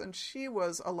class, and she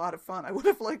was a lot of fun. I would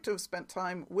have liked to have spent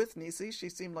time with Nisi. She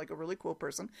seemed like a really cool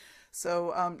person.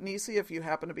 So Nisi, if you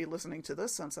happen to be listening to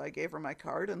this, since I gave her my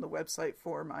card and the website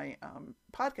for my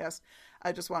podcast,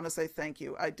 I just want to say thank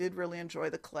you. I did really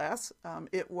enjoy the class.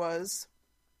 It was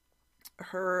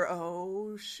her,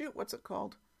 what's it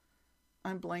called?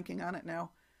 I'm blanking on it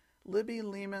now. Libby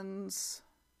Lehman's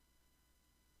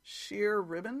sheer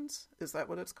ribbons? Is that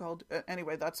what it's called?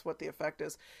 Anyway, that's what the effect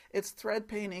is. It's thread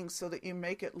painting so that you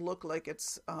make it look like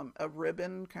it's a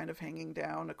ribbon kind of hanging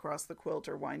down across the quilt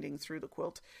or winding through the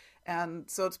quilt. And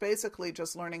so it's basically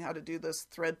just learning how to do this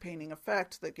thread painting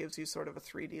effect that gives you sort of a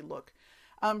 3D look.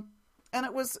 And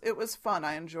it was fun.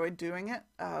 I enjoyed doing it.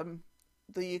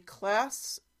 The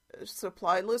class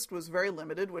supply list was very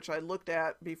limited, which I looked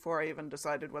at before I even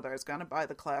decided whether I was going to buy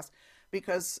the class,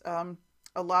 because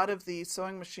a lot of the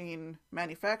sewing machine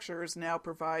manufacturers now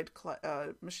provide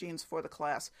machines for the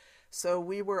class. So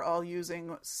we were all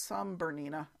using some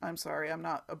Bernina. I'm sorry, I'm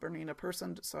not a Bernina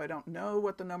person, so I don't know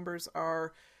what the numbers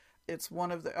are. It's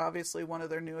obviously one of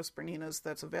their newest Berninas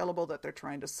that's available that they're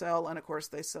trying to sell. And of course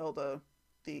they sell the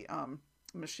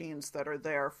machines that are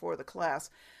there for the class.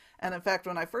 And in fact,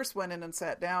 when I first went in and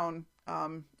sat down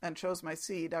and chose my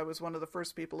seat, I was one of the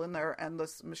first people in there. And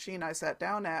this machine I sat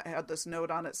down at had this note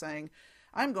on it saying,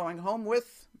 "I'm going home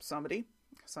with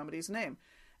somebody's name."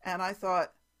 And I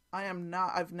thought,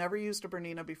 I've never used a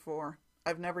Bernina before.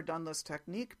 I've never done this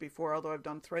technique before, although I've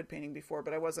done thread painting before.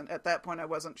 But at that point, I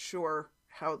wasn't sure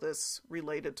how this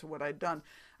related to what I'd done.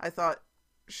 I thought,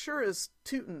 sure as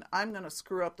tootin', I'm going to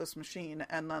screw up this machine,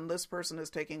 and then this person is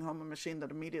taking home a machine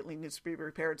that immediately needs to be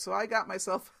repaired. So I got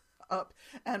myself up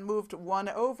and moved one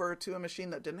over to a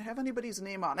machine that didn't have anybody's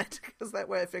name on it, because that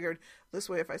way I figured, this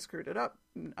way if I screwed it up,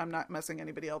 I'm not messing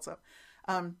anybody else up.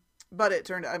 But it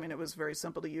turned out, it was very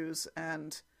simple to use,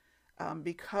 and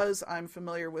because I'm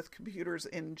familiar with computers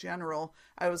in general,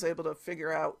 I was able to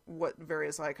figure out what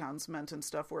various icons meant and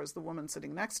stuff, whereas the woman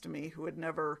sitting next to me, who had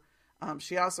never,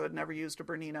 she also had never used a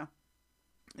Bernina.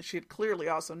 She had clearly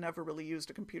also never really used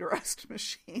a computerized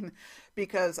machine,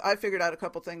 because I figured out a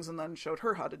couple things and then showed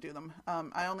her how to do them.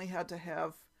 I only had to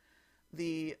have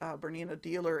the Bernina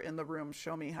dealer in the room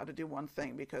show me how to do one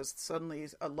thing, because suddenly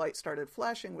a light started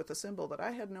flashing with a symbol that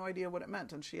I had no idea what it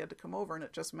meant, and she had to come over, and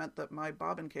it just meant that my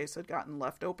bobbin case had gotten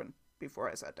left open before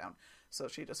I sat down. So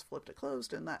she just flipped it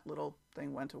closed, and that little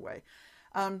thing went away.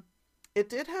 It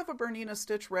did have a Bernina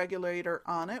stitch regulator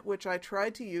on it, which I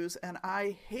tried to use, and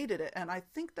I hated it. And I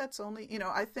think that's only,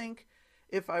 I think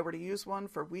if I were to use one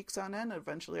for weeks on end,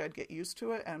 eventually I'd get used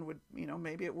to it and would,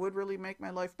 maybe it would really make my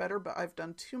life better. But I've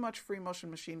done too much free motion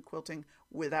machine quilting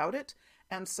without it.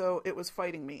 And so it was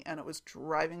fighting me, and it was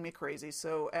driving me crazy.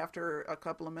 So after a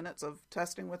couple of minutes of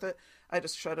testing with it, I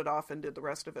just shut it off and did the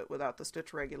rest of it without the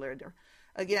stitch regulator.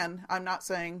 Again, I'm not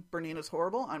saying Bernina's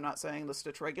horrible. I'm not saying the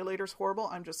stitch regulator's horrible.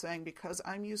 I'm just saying because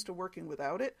I'm used to working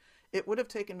without it, it would have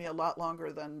taken me a lot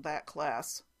longer than that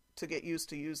class to get used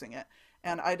to using it.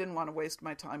 And I didn't want to waste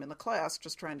my time in the class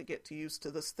just trying to get used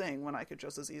to this thing when I could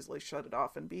just as easily shut it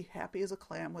off and be happy as a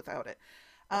clam without it.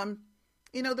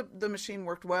 The machine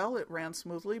worked well. It ran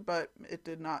smoothly, but it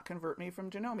did not convert me from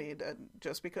Janome.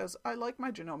 Just because I like my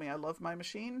Janome. I love my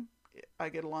machine. I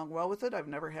get along well with it. I've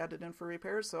never had it in for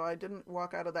repairs, so I didn't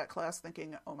walk out of that class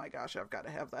thinking, oh my gosh, I've got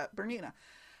to have that Bernina.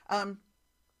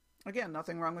 Again,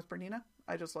 nothing wrong with Bernina.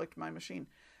 I just liked my machine.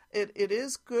 It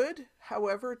is good,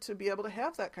 however, to be able to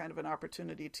have that kind of an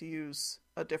opportunity to use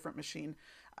a different machine.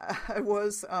 I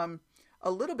was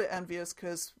a little bit envious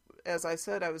because, as I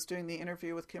said, I was doing the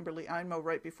interview with Kimberly Einmo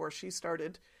right before she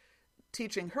started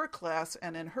teaching her class,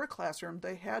 and in her classroom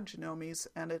they had Janomes,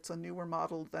 and it's a newer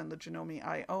model than the Janome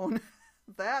I own.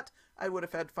 That I would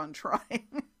have had fun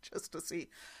trying just to see.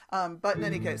 But in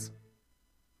any case,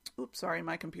 oops, sorry,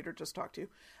 my computer just talked to you.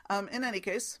 In any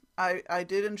case, I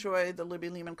did enjoy the Libby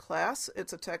Lehman class.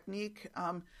 It's a technique.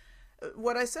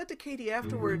 What I said to Katie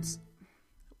afterwards,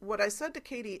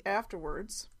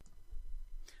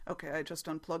 okay, I just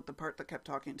unplugged the part that kept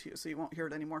talking to you, so you won't hear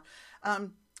it anymore.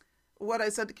 What I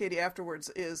said to Katie afterwards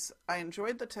is, I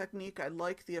enjoyed the technique, I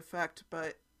like the effect,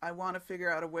 but I want to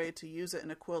figure out a way to use it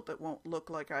in a quilt that won't look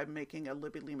like I'm making a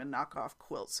Libby Lehman knockoff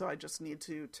quilt. So I just need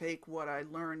to take what I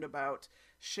learned about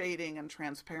shading and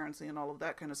transparency and all of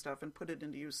that kind of stuff and put it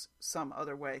into use some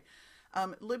other way.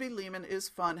 Libby Lehman is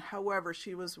fun. However,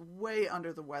 she was way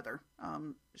under the weather.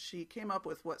 She came up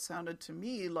with what sounded to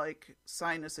me like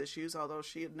sinus issues, although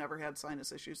she had never had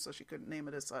sinus issues, so she couldn't name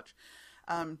it as such.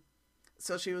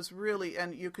 So she was really,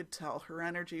 and you could tell her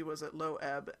energy was at low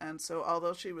ebb. And so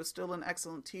although she was still an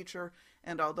excellent teacher,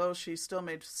 and although she still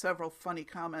made several funny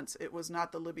comments, it was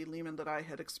not the Libby Lehman that I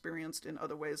had experienced in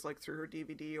other ways, like through her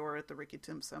DVD or at the Ricky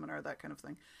Tim seminar, that kind of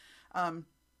thing.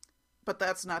 But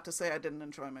that's not to say I didn't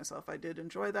enjoy myself. I did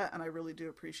enjoy that, and I really do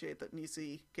appreciate that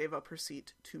Nisi gave up her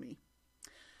seat to me.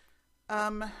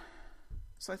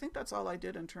 So I think that's all I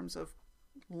did in terms of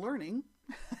learning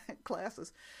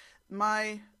classes.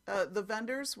 The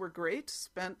vendors were great.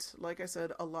 Spent, like I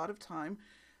said, a lot of time.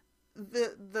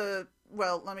 The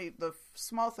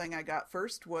small thing I got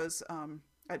first was,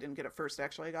 I didn't get it first,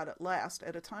 actually. I got it last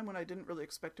at a time when I didn't really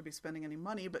expect to be spending any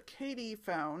money, but Katie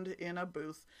found in a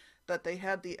booth that they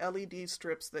had the LED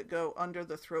strips that go under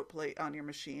the throat plate on your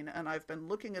machine, and I've been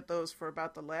looking at those for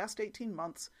about the last 18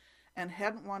 months and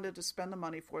hadn't wanted to spend the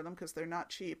money for them because they're not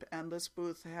cheap, and this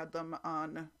booth had them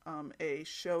on a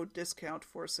show discount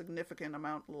for a significant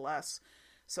amount less.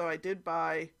 So I did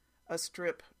buy a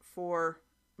strip for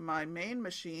my main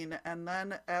machine, and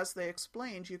then as they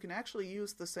explained, you can actually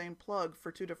use the same plug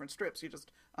for two different strips. You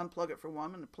just unplug it for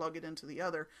one and plug it into the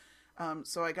other.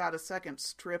 So I got a second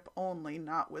strip only,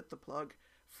 not with the plug,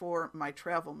 for my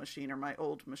travel machine, or my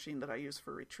old machine that I use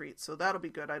for retreats. So that'll be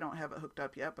good. I don't have it hooked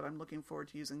up yet, but I'm looking forward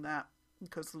to using that,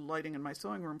 because the lighting in my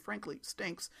sewing room, frankly,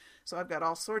 stinks. So I've got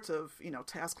all sorts of,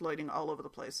 task lighting all over the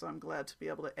place. So I'm glad to be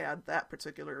able to add that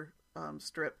particular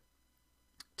strip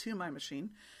to my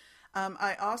machine.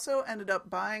 I also ended up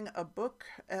buying a book,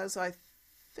 as I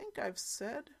think I've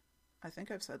said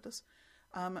this.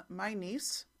 My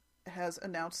niece has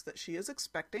announced that she is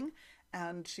expecting,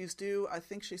 and she's due, I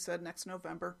think she said, next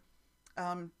November.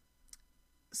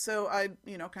 So I,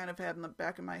 kind of had in the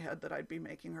back of my head that I'd be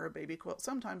making her a baby quilt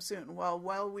sometime soon. Well,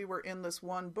 while we were in this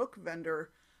one book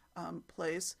vendor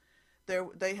place,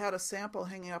 they had a sample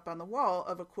hanging up on the wall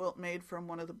of a quilt made from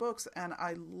one of the books, and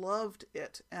I loved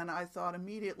it. And I thought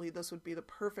immediately this would be the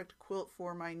perfect quilt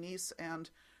for my niece and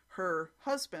her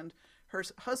husband. Her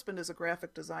husband is a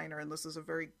graphic designer, and this is a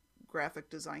very graphic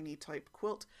designy type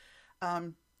quilt.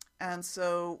 And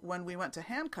so when we went to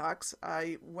Hancock's,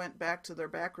 I went back to their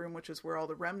back room, which is where all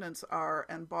the remnants are,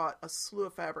 and bought a slew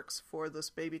of fabrics for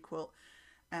this baby quilt.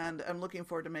 And I'm looking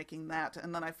forward to making that.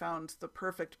 And then I found the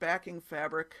perfect backing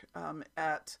fabric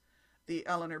at the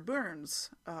Eleanor Burns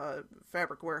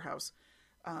fabric warehouse.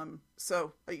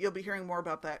 So you'll be hearing more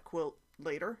about that quilt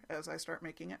later as I start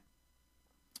making it.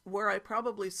 Where I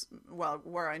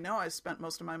know I spent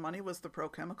most of my money was the Pro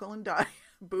Chemical and Dye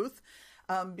booth,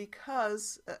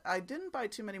 because I didn't buy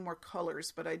too many more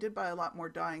colors, but I did buy a lot more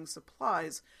dyeing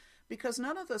supplies, because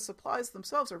none of the supplies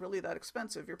themselves are really that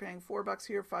expensive. You're paying $4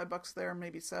 here, $5 there,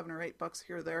 maybe $7 or $8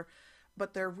 here or there,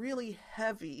 but they're really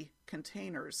heavy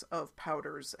containers of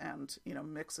powders and,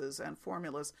 mixes and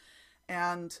formulas.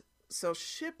 And so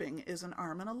shipping is an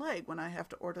arm and a leg when I have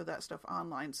to order that stuff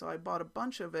online. So I bought a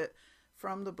bunch of it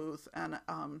from the booth, and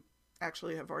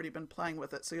actually have already been playing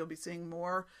with it. So you'll be seeing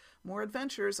more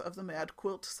adventures of the Mad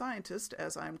Quilt Scientist,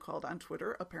 as I am called on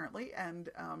Twitter, apparently, and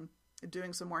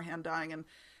doing some more hand dyeing.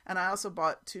 And I also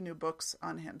bought 3 new books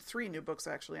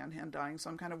actually on hand dyeing. So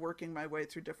I'm kind of working my way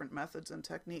through different methods and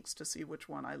techniques to see which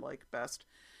one I like best.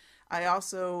 I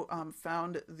also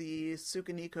found the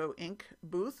Sukaniko ink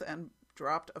booth and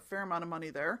dropped a fair amount of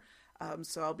money there.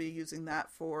 So I'll be using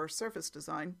that for surface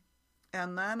design.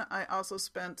 And then I also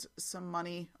spent some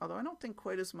money, although I don't think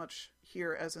quite as much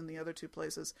here as in the other 2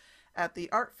 places, at the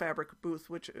art fabric booth,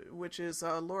 which is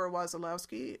Laura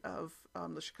Wazalowski of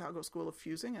the Chicago School of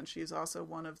Fusing, and she's also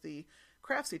one of the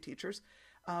Craftsy teachers.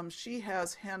 She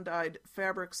has hand-dyed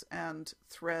fabrics and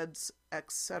threads,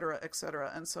 etc.,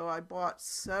 etc. And so I bought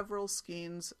several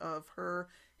skeins of her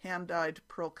hand-dyed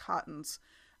pearl cottons,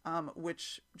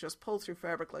 which just pull through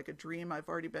fabric like a dream. I've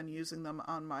already been using them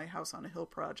on my House on a Hill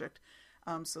project.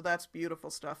 So that's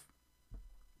beautiful stuff.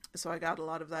 So I got a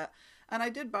lot of that. And I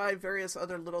did buy various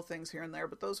other little things here and there,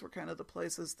 but those were kind of the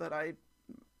places that I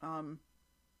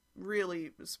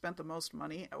really spent the most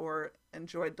money or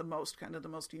enjoyed the most, kind of the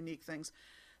most unique things.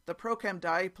 The Prochem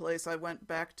dye place I went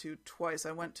back to twice.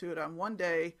 I went to it on one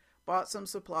day, bought some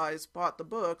supplies, bought the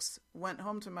books, went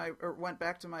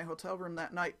back to my hotel room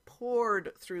that night,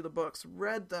 poured through the books,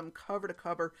 read them cover to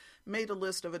cover, made a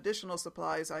list of additional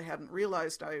supplies I hadn't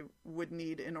realized I would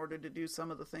need in order to do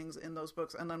some of the things in those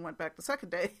books, and then went back the second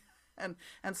day and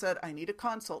said, I need a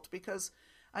consult, because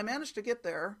I managed to get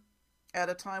there at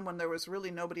a time when there was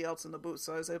really nobody else in the booth.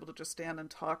 So I was able to just stand and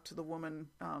talk to the woman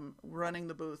running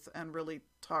the booth and really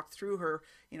talk through her,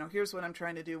 here's what I'm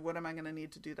trying to do, what am I going to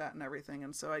need to do that and everything.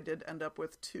 And so I did end up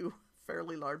with 2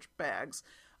 fairly large bags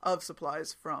of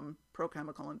supplies from Pro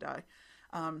Chemical and Dye.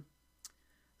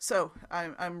 So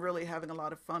I'm really having a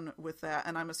lot of fun with that.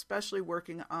 And I'm especially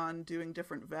working on doing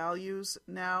different values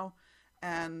now,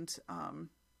 and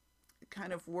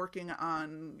kind of working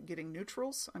on getting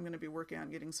neutrals. I'm going to be working on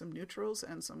getting some neutrals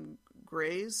and some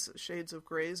grays, shades of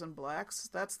grays and blacks.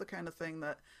 That's the kind of thing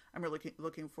that I'm really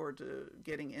looking forward to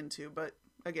getting into. But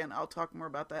again, I'll talk more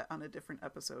about that on a different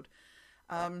episode.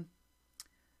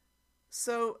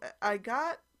 So I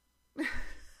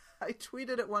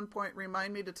tweeted at one point,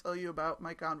 remind me to tell you about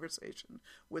my conversation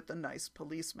with the nice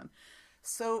policeman.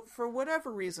 So for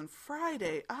whatever reason,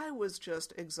 Friday, I was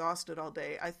just exhausted all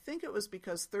day. I think it was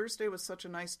because Thursday was such a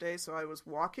nice day, so I was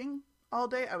walking all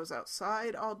day. I was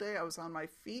outside all day. I was on my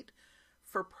feet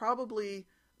for probably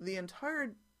the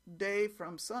entire day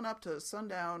from sun up to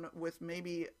sundown, with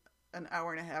maybe an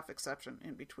hour and a half exception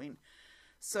in between.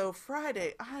 So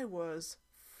Friday, I was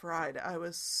fried. I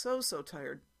was so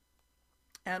tired.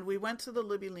 And we went to the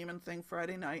Libby Lehman thing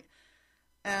Friday night.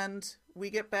 And we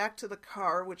get back to the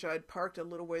car, which I'd parked a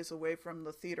little ways away from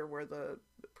the theater where the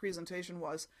presentation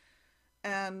was.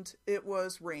 And it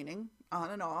was raining on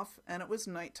and off, and it was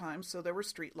nighttime, so there were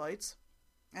street lights.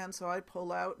 And so I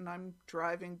pull out and I'm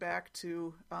driving back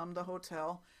to the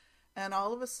hotel, and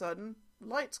all of a sudden,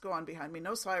 lights go on behind me.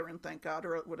 No siren, thank God,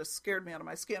 or it would have scared me out of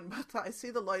my skin. But I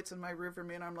see the lights in my rearview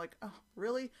mirror, and I'm like, oh,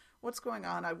 really? What's going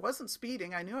on? I wasn't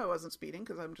speeding. I knew I wasn't speeding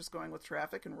because I'm just going with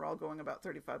traffic, and we're all going about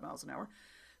 35 miles an hour.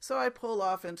 So I pull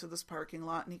off into this parking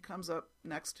lot, and he comes up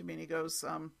next to me, and he goes,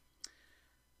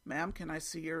 ma'am, can I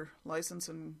see your license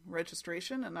and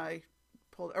registration? And I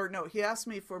pulled, or no, he asked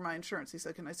me for my insurance. He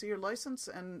said, can I see your license,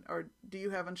 and or do you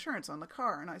have insurance on the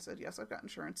car? And I said, yes, I've got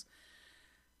insurance.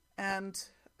 And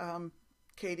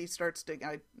Katie starts digging.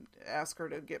 I ask her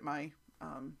to get my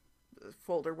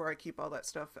folder where I keep all that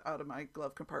stuff out of my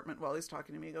glove compartment while he's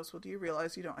talking to me. He goes, well, do you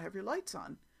realize you don't have your lights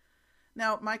on?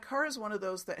 Now, my car is one of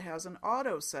those that has an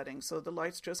auto setting, so the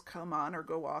lights just come on or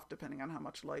go off depending on how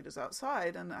much light is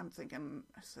outside. And I'm thinking,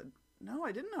 I said, no,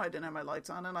 I didn't know I didn't have my lights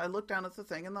on. And I looked down at the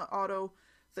thing, and the auto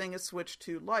thing is switched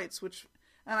to lights,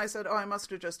 and I said, oh, I must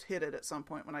have just hit it at some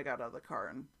point when I got out of the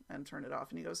car and turned it off.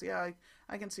 And he goes, yeah,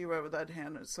 I can see where that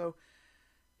hand is. So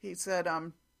he said,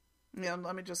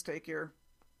 let me just take your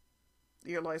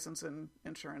license and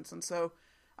insurance. And so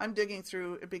I'm digging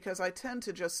through, because I tend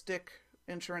to just stick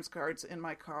insurance cards in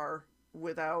my car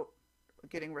without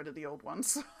getting rid of the old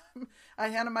ones. I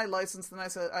handed my license, and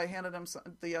I handed him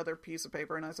the other piece of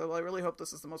paper, and I said, well, I really hope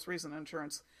this is the most recent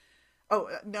insurance. Oh,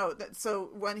 no. So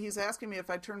when he's asking me if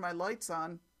I turn my lights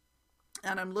on,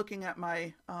 and I'm looking at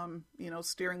my,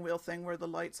 steering wheel thing where the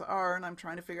lights are, and I'm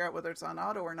trying to figure out whether it's on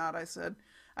auto or not,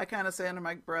 I kind of say under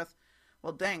my breath,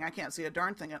 well, dang, I can't see a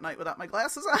darn thing at night without my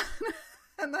glasses on.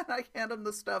 And then I hand him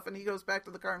the stuff, and he goes back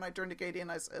to the car, and I turned to Katie,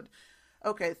 and I said,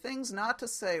 okay, things not to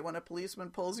say when a policeman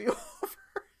pulls you over.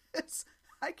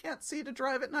 I can't see to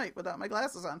drive at night without my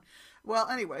glasses on. Well,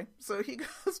 anyway, so he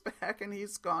goes back, and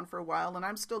he's gone for a while, and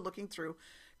I'm still looking through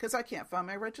because I can't find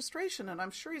my registration, and I'm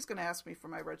sure he's going to ask me for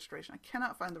my registration. I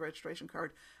cannot find the registration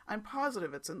card. I'm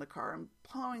positive it's in the car. I'm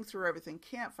plowing through everything.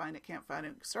 Can't find it.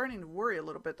 Starting to worry a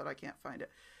little bit that I can't find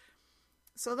it.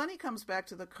 So then he comes back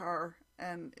to the car,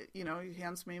 and, he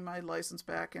hands me my license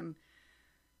back, and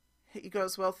he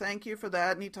goes, well, thank you for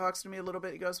that. And he talks to me a little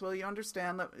bit. He goes, well, you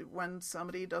understand that when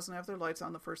somebody doesn't have their lights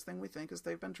on, the first thing we think is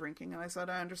they've been drinking. And I said,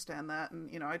 I understand that.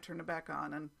 And, I turned it back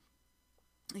on. And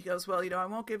he goes, well, I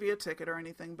won't give you a ticket or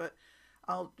anything, but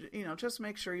I'll, just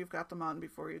make sure you've got them on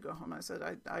before you go home. I said,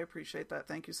 I appreciate that.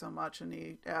 Thank you so much. And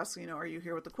he asked, are you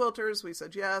here with the quilters? We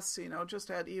said, yes.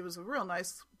 He was a real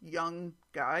nice young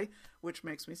guy, which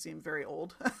makes me seem very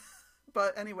old.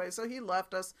 But anyway, so he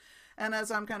left us. And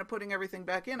as I'm kind of putting everything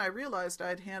back in, I realized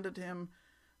I'd handed him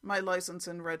my license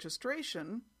and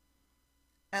registration.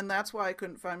 And that's why I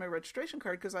couldn't find my registration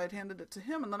card, because I had handed it to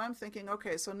him. And then I'm thinking,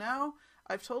 okay, so now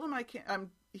I've told him I can't,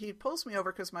 he pulls me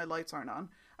over because my lights aren't on.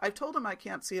 I've told him I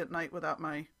can't see at night without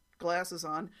my glasses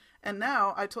on. And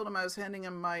now I told him I was handing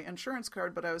him my insurance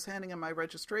card, but I was handing him my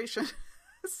registration.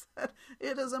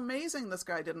 It is amazing this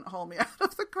guy didn't haul me out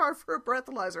of the car for a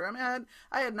breathalyzer. I mean,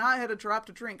 I had not had a drop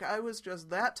to drink. I was just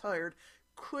that tired,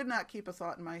 could not keep a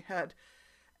thought in my head,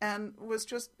 and was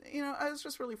just, I was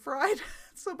just really fried.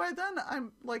 So by then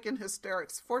I'm like in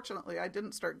hysterics. Fortunately, I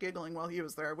didn't start giggling while he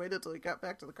was there. I waited till he got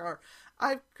back to the car.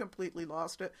 I've completely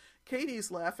lost it. Katie's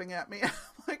laughing at me. I'm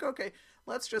like, okay,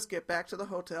 let's just get back to the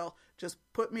hotel. Just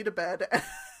put me to bed and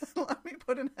let me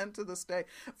put an end to this day.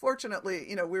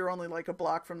 Fortunately, we were only like a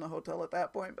block from the hotel at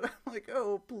that point, but I'm like,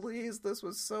 oh, please, this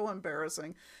was so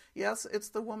embarrassing. Yes, it's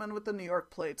the woman with the New York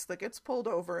plates that gets pulled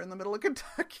over in the middle of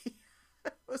Kentucky.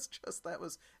 That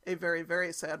was a very,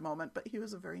 very sad moment, but he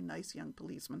was a very nice young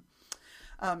policeman.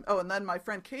 And then my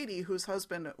friend Katie, whose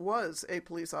husband was a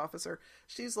police officer,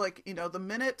 she's like, the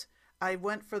minute I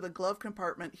went for the glove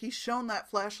compartment, he shone that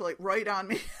flashlight right on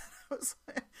me.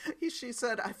 She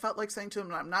said, I felt like saying to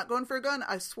him, I'm not going for a gun.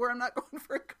 I swear I'm not going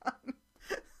for a gun.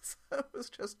 So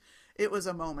it was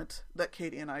a moment that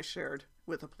Katie and I shared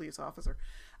with a police officer.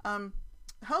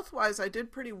 Health-wise, I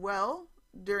did pretty well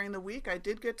during the week. I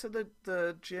did get to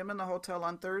the gym in the hotel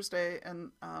on Thursday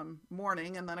and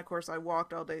morning, and then of course I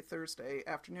walked all day Thursday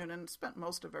afternoon and spent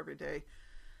most of every day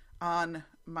on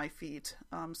my feet.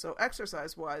 So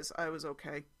exercise-wise, I was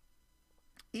okay.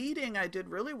 Eating, I did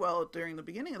really well during the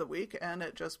beginning of the week, and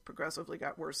it just progressively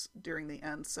got worse during the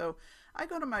end. So I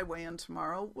go to my weigh-in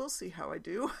tomorrow. We'll see how I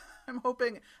do.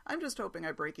 I'm just hoping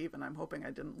I break even. I'm hoping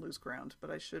I didn't lose ground, but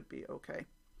I should be okay.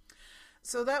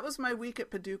 So that was my week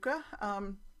at Paducah.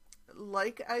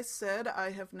 Like I said,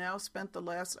 I have now spent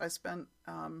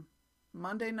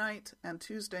Monday night and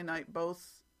Tuesday night,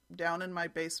 both down in my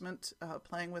basement,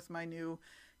 playing with my new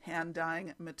hand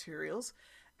dyeing materials.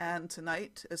 And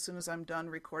tonight, as soon as I'm done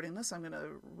recording this, I'm going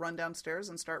to run downstairs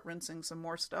and start rinsing some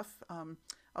more stuff.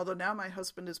 Although now my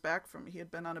husband is back he had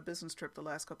been on a business trip the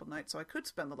last couple nights, so I could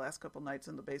spend the last couple nights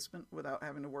in the basement without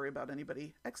having to worry about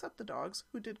anybody except the dogs,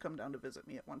 who did come down to visit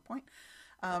me at one point.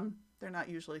 They're not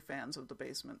usually fans of the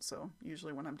basement, so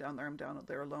usually when I'm down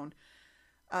there alone.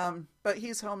 But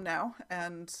he's home now,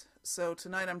 and so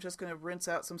tonight I'm just going to rinse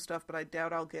out some stuff, but I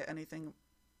doubt I'll get anything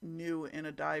new in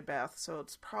a dye bath, so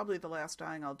it's probably the last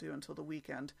dyeing I'll do until the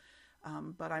weekend.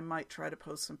 But I might try to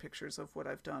post some pictures of what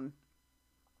I've done.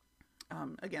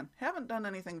 Again, haven't done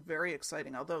anything very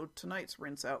exciting, although tonight's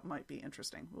rinse out might be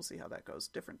interesting. We'll see how that goes.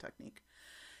 Different technique.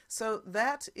 So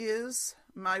that is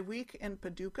my week in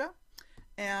Paducah.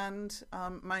 And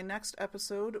my next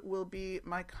episode will be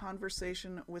my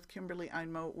conversation with Kimberly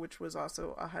Einmo, which was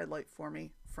also a highlight for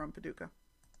me from Paducah.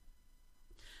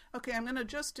 Okay, I'm going to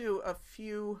just do a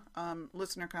few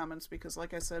listener comments because,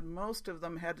 like I said, most of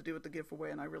them had to do with the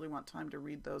giveaway, and I really want time to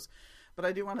read those. But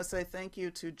I do want to say thank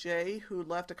you to Jay, who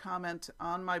left a comment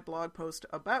on my blog post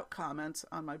about comments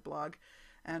on my blog.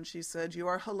 And she said, "You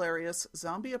are hilarious.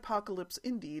 Zombie apocalypse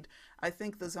indeed. I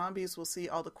think the zombies will see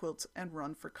all the quilts and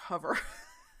run for cover."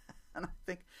 And I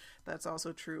think that's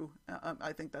also true.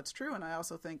 I think that's true. And I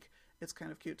also think it's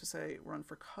kind of cute to say run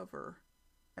for cover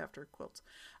after quilts.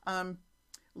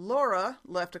 Laura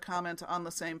left a comment on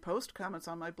the same post, comments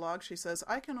on my blog. She says,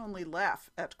 "I can only laugh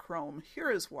at Chrome. Here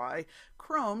is why.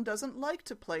 Chrome doesn't like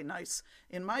to play nice.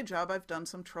 In my job, I've done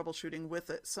some troubleshooting with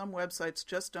it. Some websites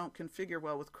just don't configure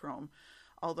well with Chrome,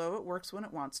 although it works when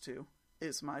it wants to,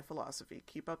 is my philosophy.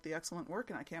 Keep up the excellent work,"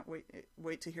 and I can't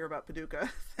wait to hear about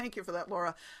Paducah. Thank you for that,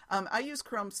 Laura. I use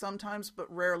Chrome sometimes,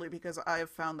 but rarely, because I have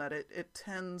found that it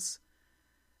tends...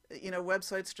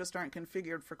 websites just aren't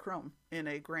configured for Chrome in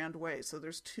a grand way. So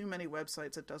there's too many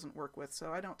websites it doesn't work with.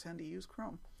 So I don't tend to use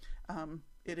Chrome.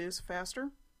 It is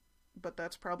faster, but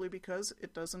that's probably because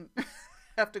it doesn't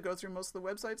have to go through most of the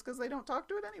websites because they don't talk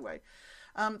to it anyway.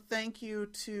 Thank you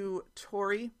to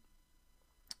Tori,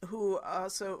 who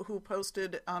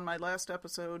posted on my last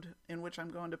episode, in which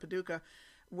I'm going to Paducah,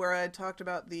 where I talked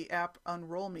about the app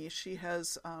Unroll Me. She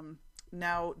has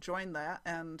now joined that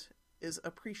and is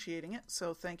appreciating it,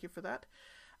 so thank you for that.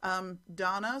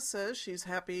 Donna says she's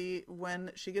happy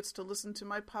when she gets to listen to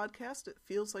my podcast. It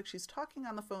feels like she's talking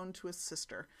on the phone to a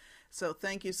sister. So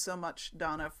thank you so much,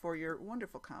 Donna, for your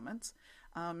wonderful comments.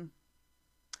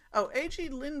 A.G.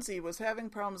 Lindsay was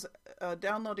having problems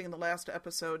downloading the last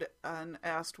episode and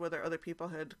asked whether other people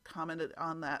had commented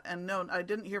on that. And no, I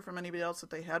didn't hear from anybody else that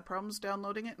they had problems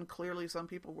downloading it, and clearly some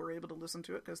people were able to listen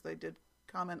to it because they did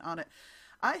comment on it.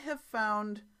 I have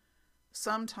found...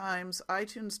 sometimes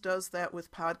iTunes does that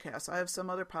with podcasts. I have some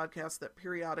other podcasts that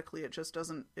periodically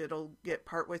it'll get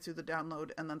partway through the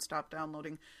download and then stop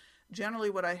downloading. Generally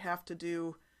what I have to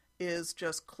do is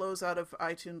just close out of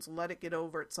iTunes, let it get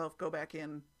over itself, go back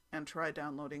in and try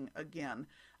downloading again.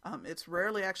 It's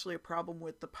rarely actually a problem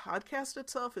with the podcast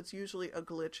itself. It's usually a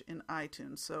glitch in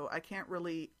iTunes. So I can't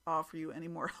really offer you any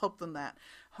more help than that.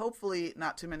 Hopefully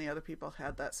not too many other people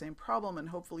had that same problem, and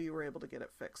hopefully you were able to get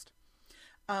it fixed.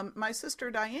 My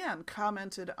sister Diane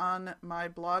commented on my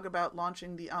blog about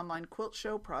launching the online quilt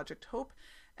show, Project Hope,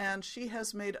 and she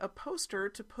has made a poster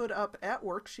to put up at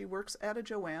work. She works at a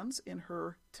Joann's in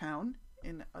her town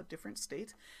in a different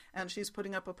state, and she's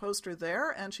putting up a poster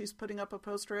there, and she's putting up a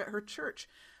poster at her church.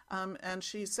 And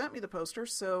she sent me the poster,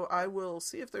 so I will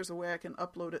see if there's a way I can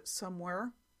upload it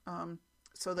somewhere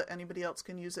so that anybody else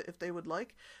can use it if they would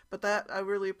like. But that, I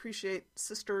really appreciate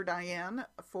Sister Diane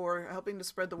for helping to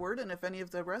spread the word, and if any of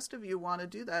the rest of you want to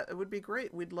do that, it would be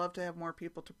great. We'd love to have more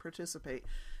people to participate.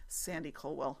 Sandy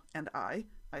Colwell and I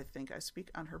think I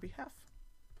speak on her behalf.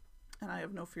 And I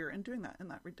have no fear in doing that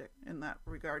in that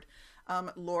regard.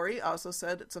 Lori also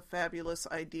said it's a fabulous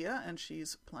idea, and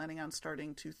she's planning on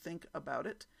starting to think about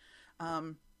it.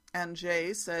 And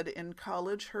Jay said in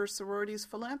college her sorority's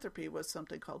philanthropy was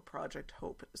something called Project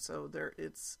Hope. So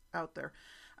it's out there.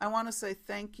 I want to say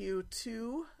thank you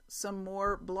to some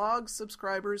more blog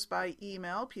subscribers by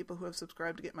email, people who have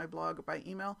subscribed to get my blog by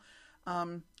email.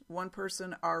 One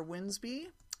person, R. Winsby,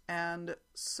 and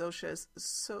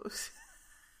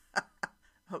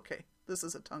okay, this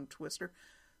is a tongue twister.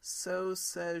 So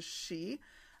says she,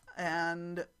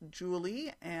 and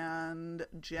Julie, and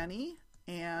Jenny,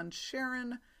 and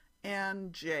Sharon,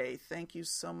 and Jay. Thank you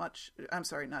so much. I'm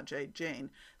sorry, not Jay,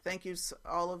 Jane. Thank you,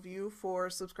 all of you, for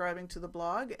subscribing to the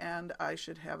blog, and I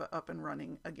should have it up and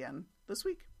running again this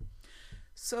week.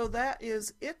 So that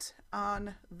is it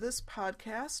on this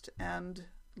podcast, and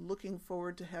looking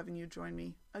forward to having you join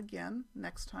me again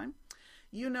next time.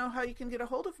 You know how you can get a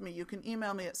hold of me. You can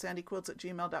email me at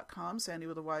sandyquilts@gmail.com, Sandy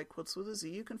with a Y, Quilts with a Z.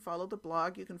 You can follow the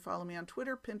blog. You can follow me on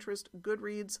Twitter, Pinterest,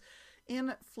 Goodreads,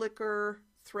 in Flickr,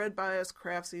 Threadbias,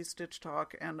 Craftsy, Stitch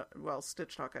Talk, and, well,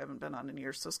 Stitch Talk I haven't been on in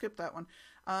years, so skip that one.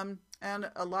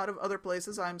 And a lot of other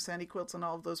places. I'm Sandy Quilts in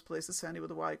all of those places, Sandy with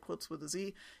a Y, Quilts with a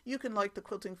Z. You can like the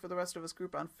Quilting for the Rest of Us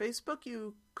group on Facebook.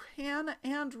 You can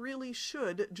and really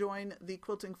should join the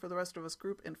Quilting for the Rest of Us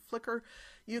group in Flickr.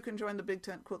 You can join the Big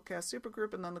Tent Quiltcast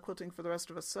supergroup and then the Quilting for the Rest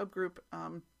of Us subgroup.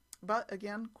 But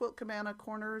again, Quilt Cabana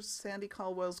Corners, Sandy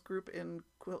Caldwell's group in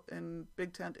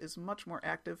Big Tent is much more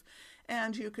active.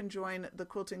 And you can join the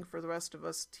Quilting for the Rest of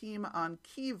Us team on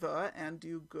Kiva and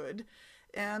do good.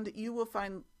 And you will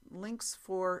find links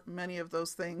for many of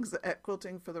those things at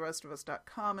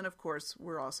quiltingfortherestofus.com. And of course,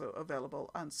 we're also available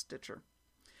on Stitcher.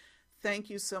 Thank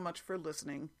you so much for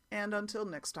listening. And until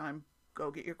next time,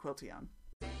 go get your quilty on.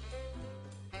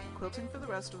 Quilting for the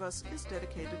Rest of Us is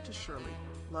dedicated to Shirley.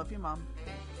 Love you, Mom.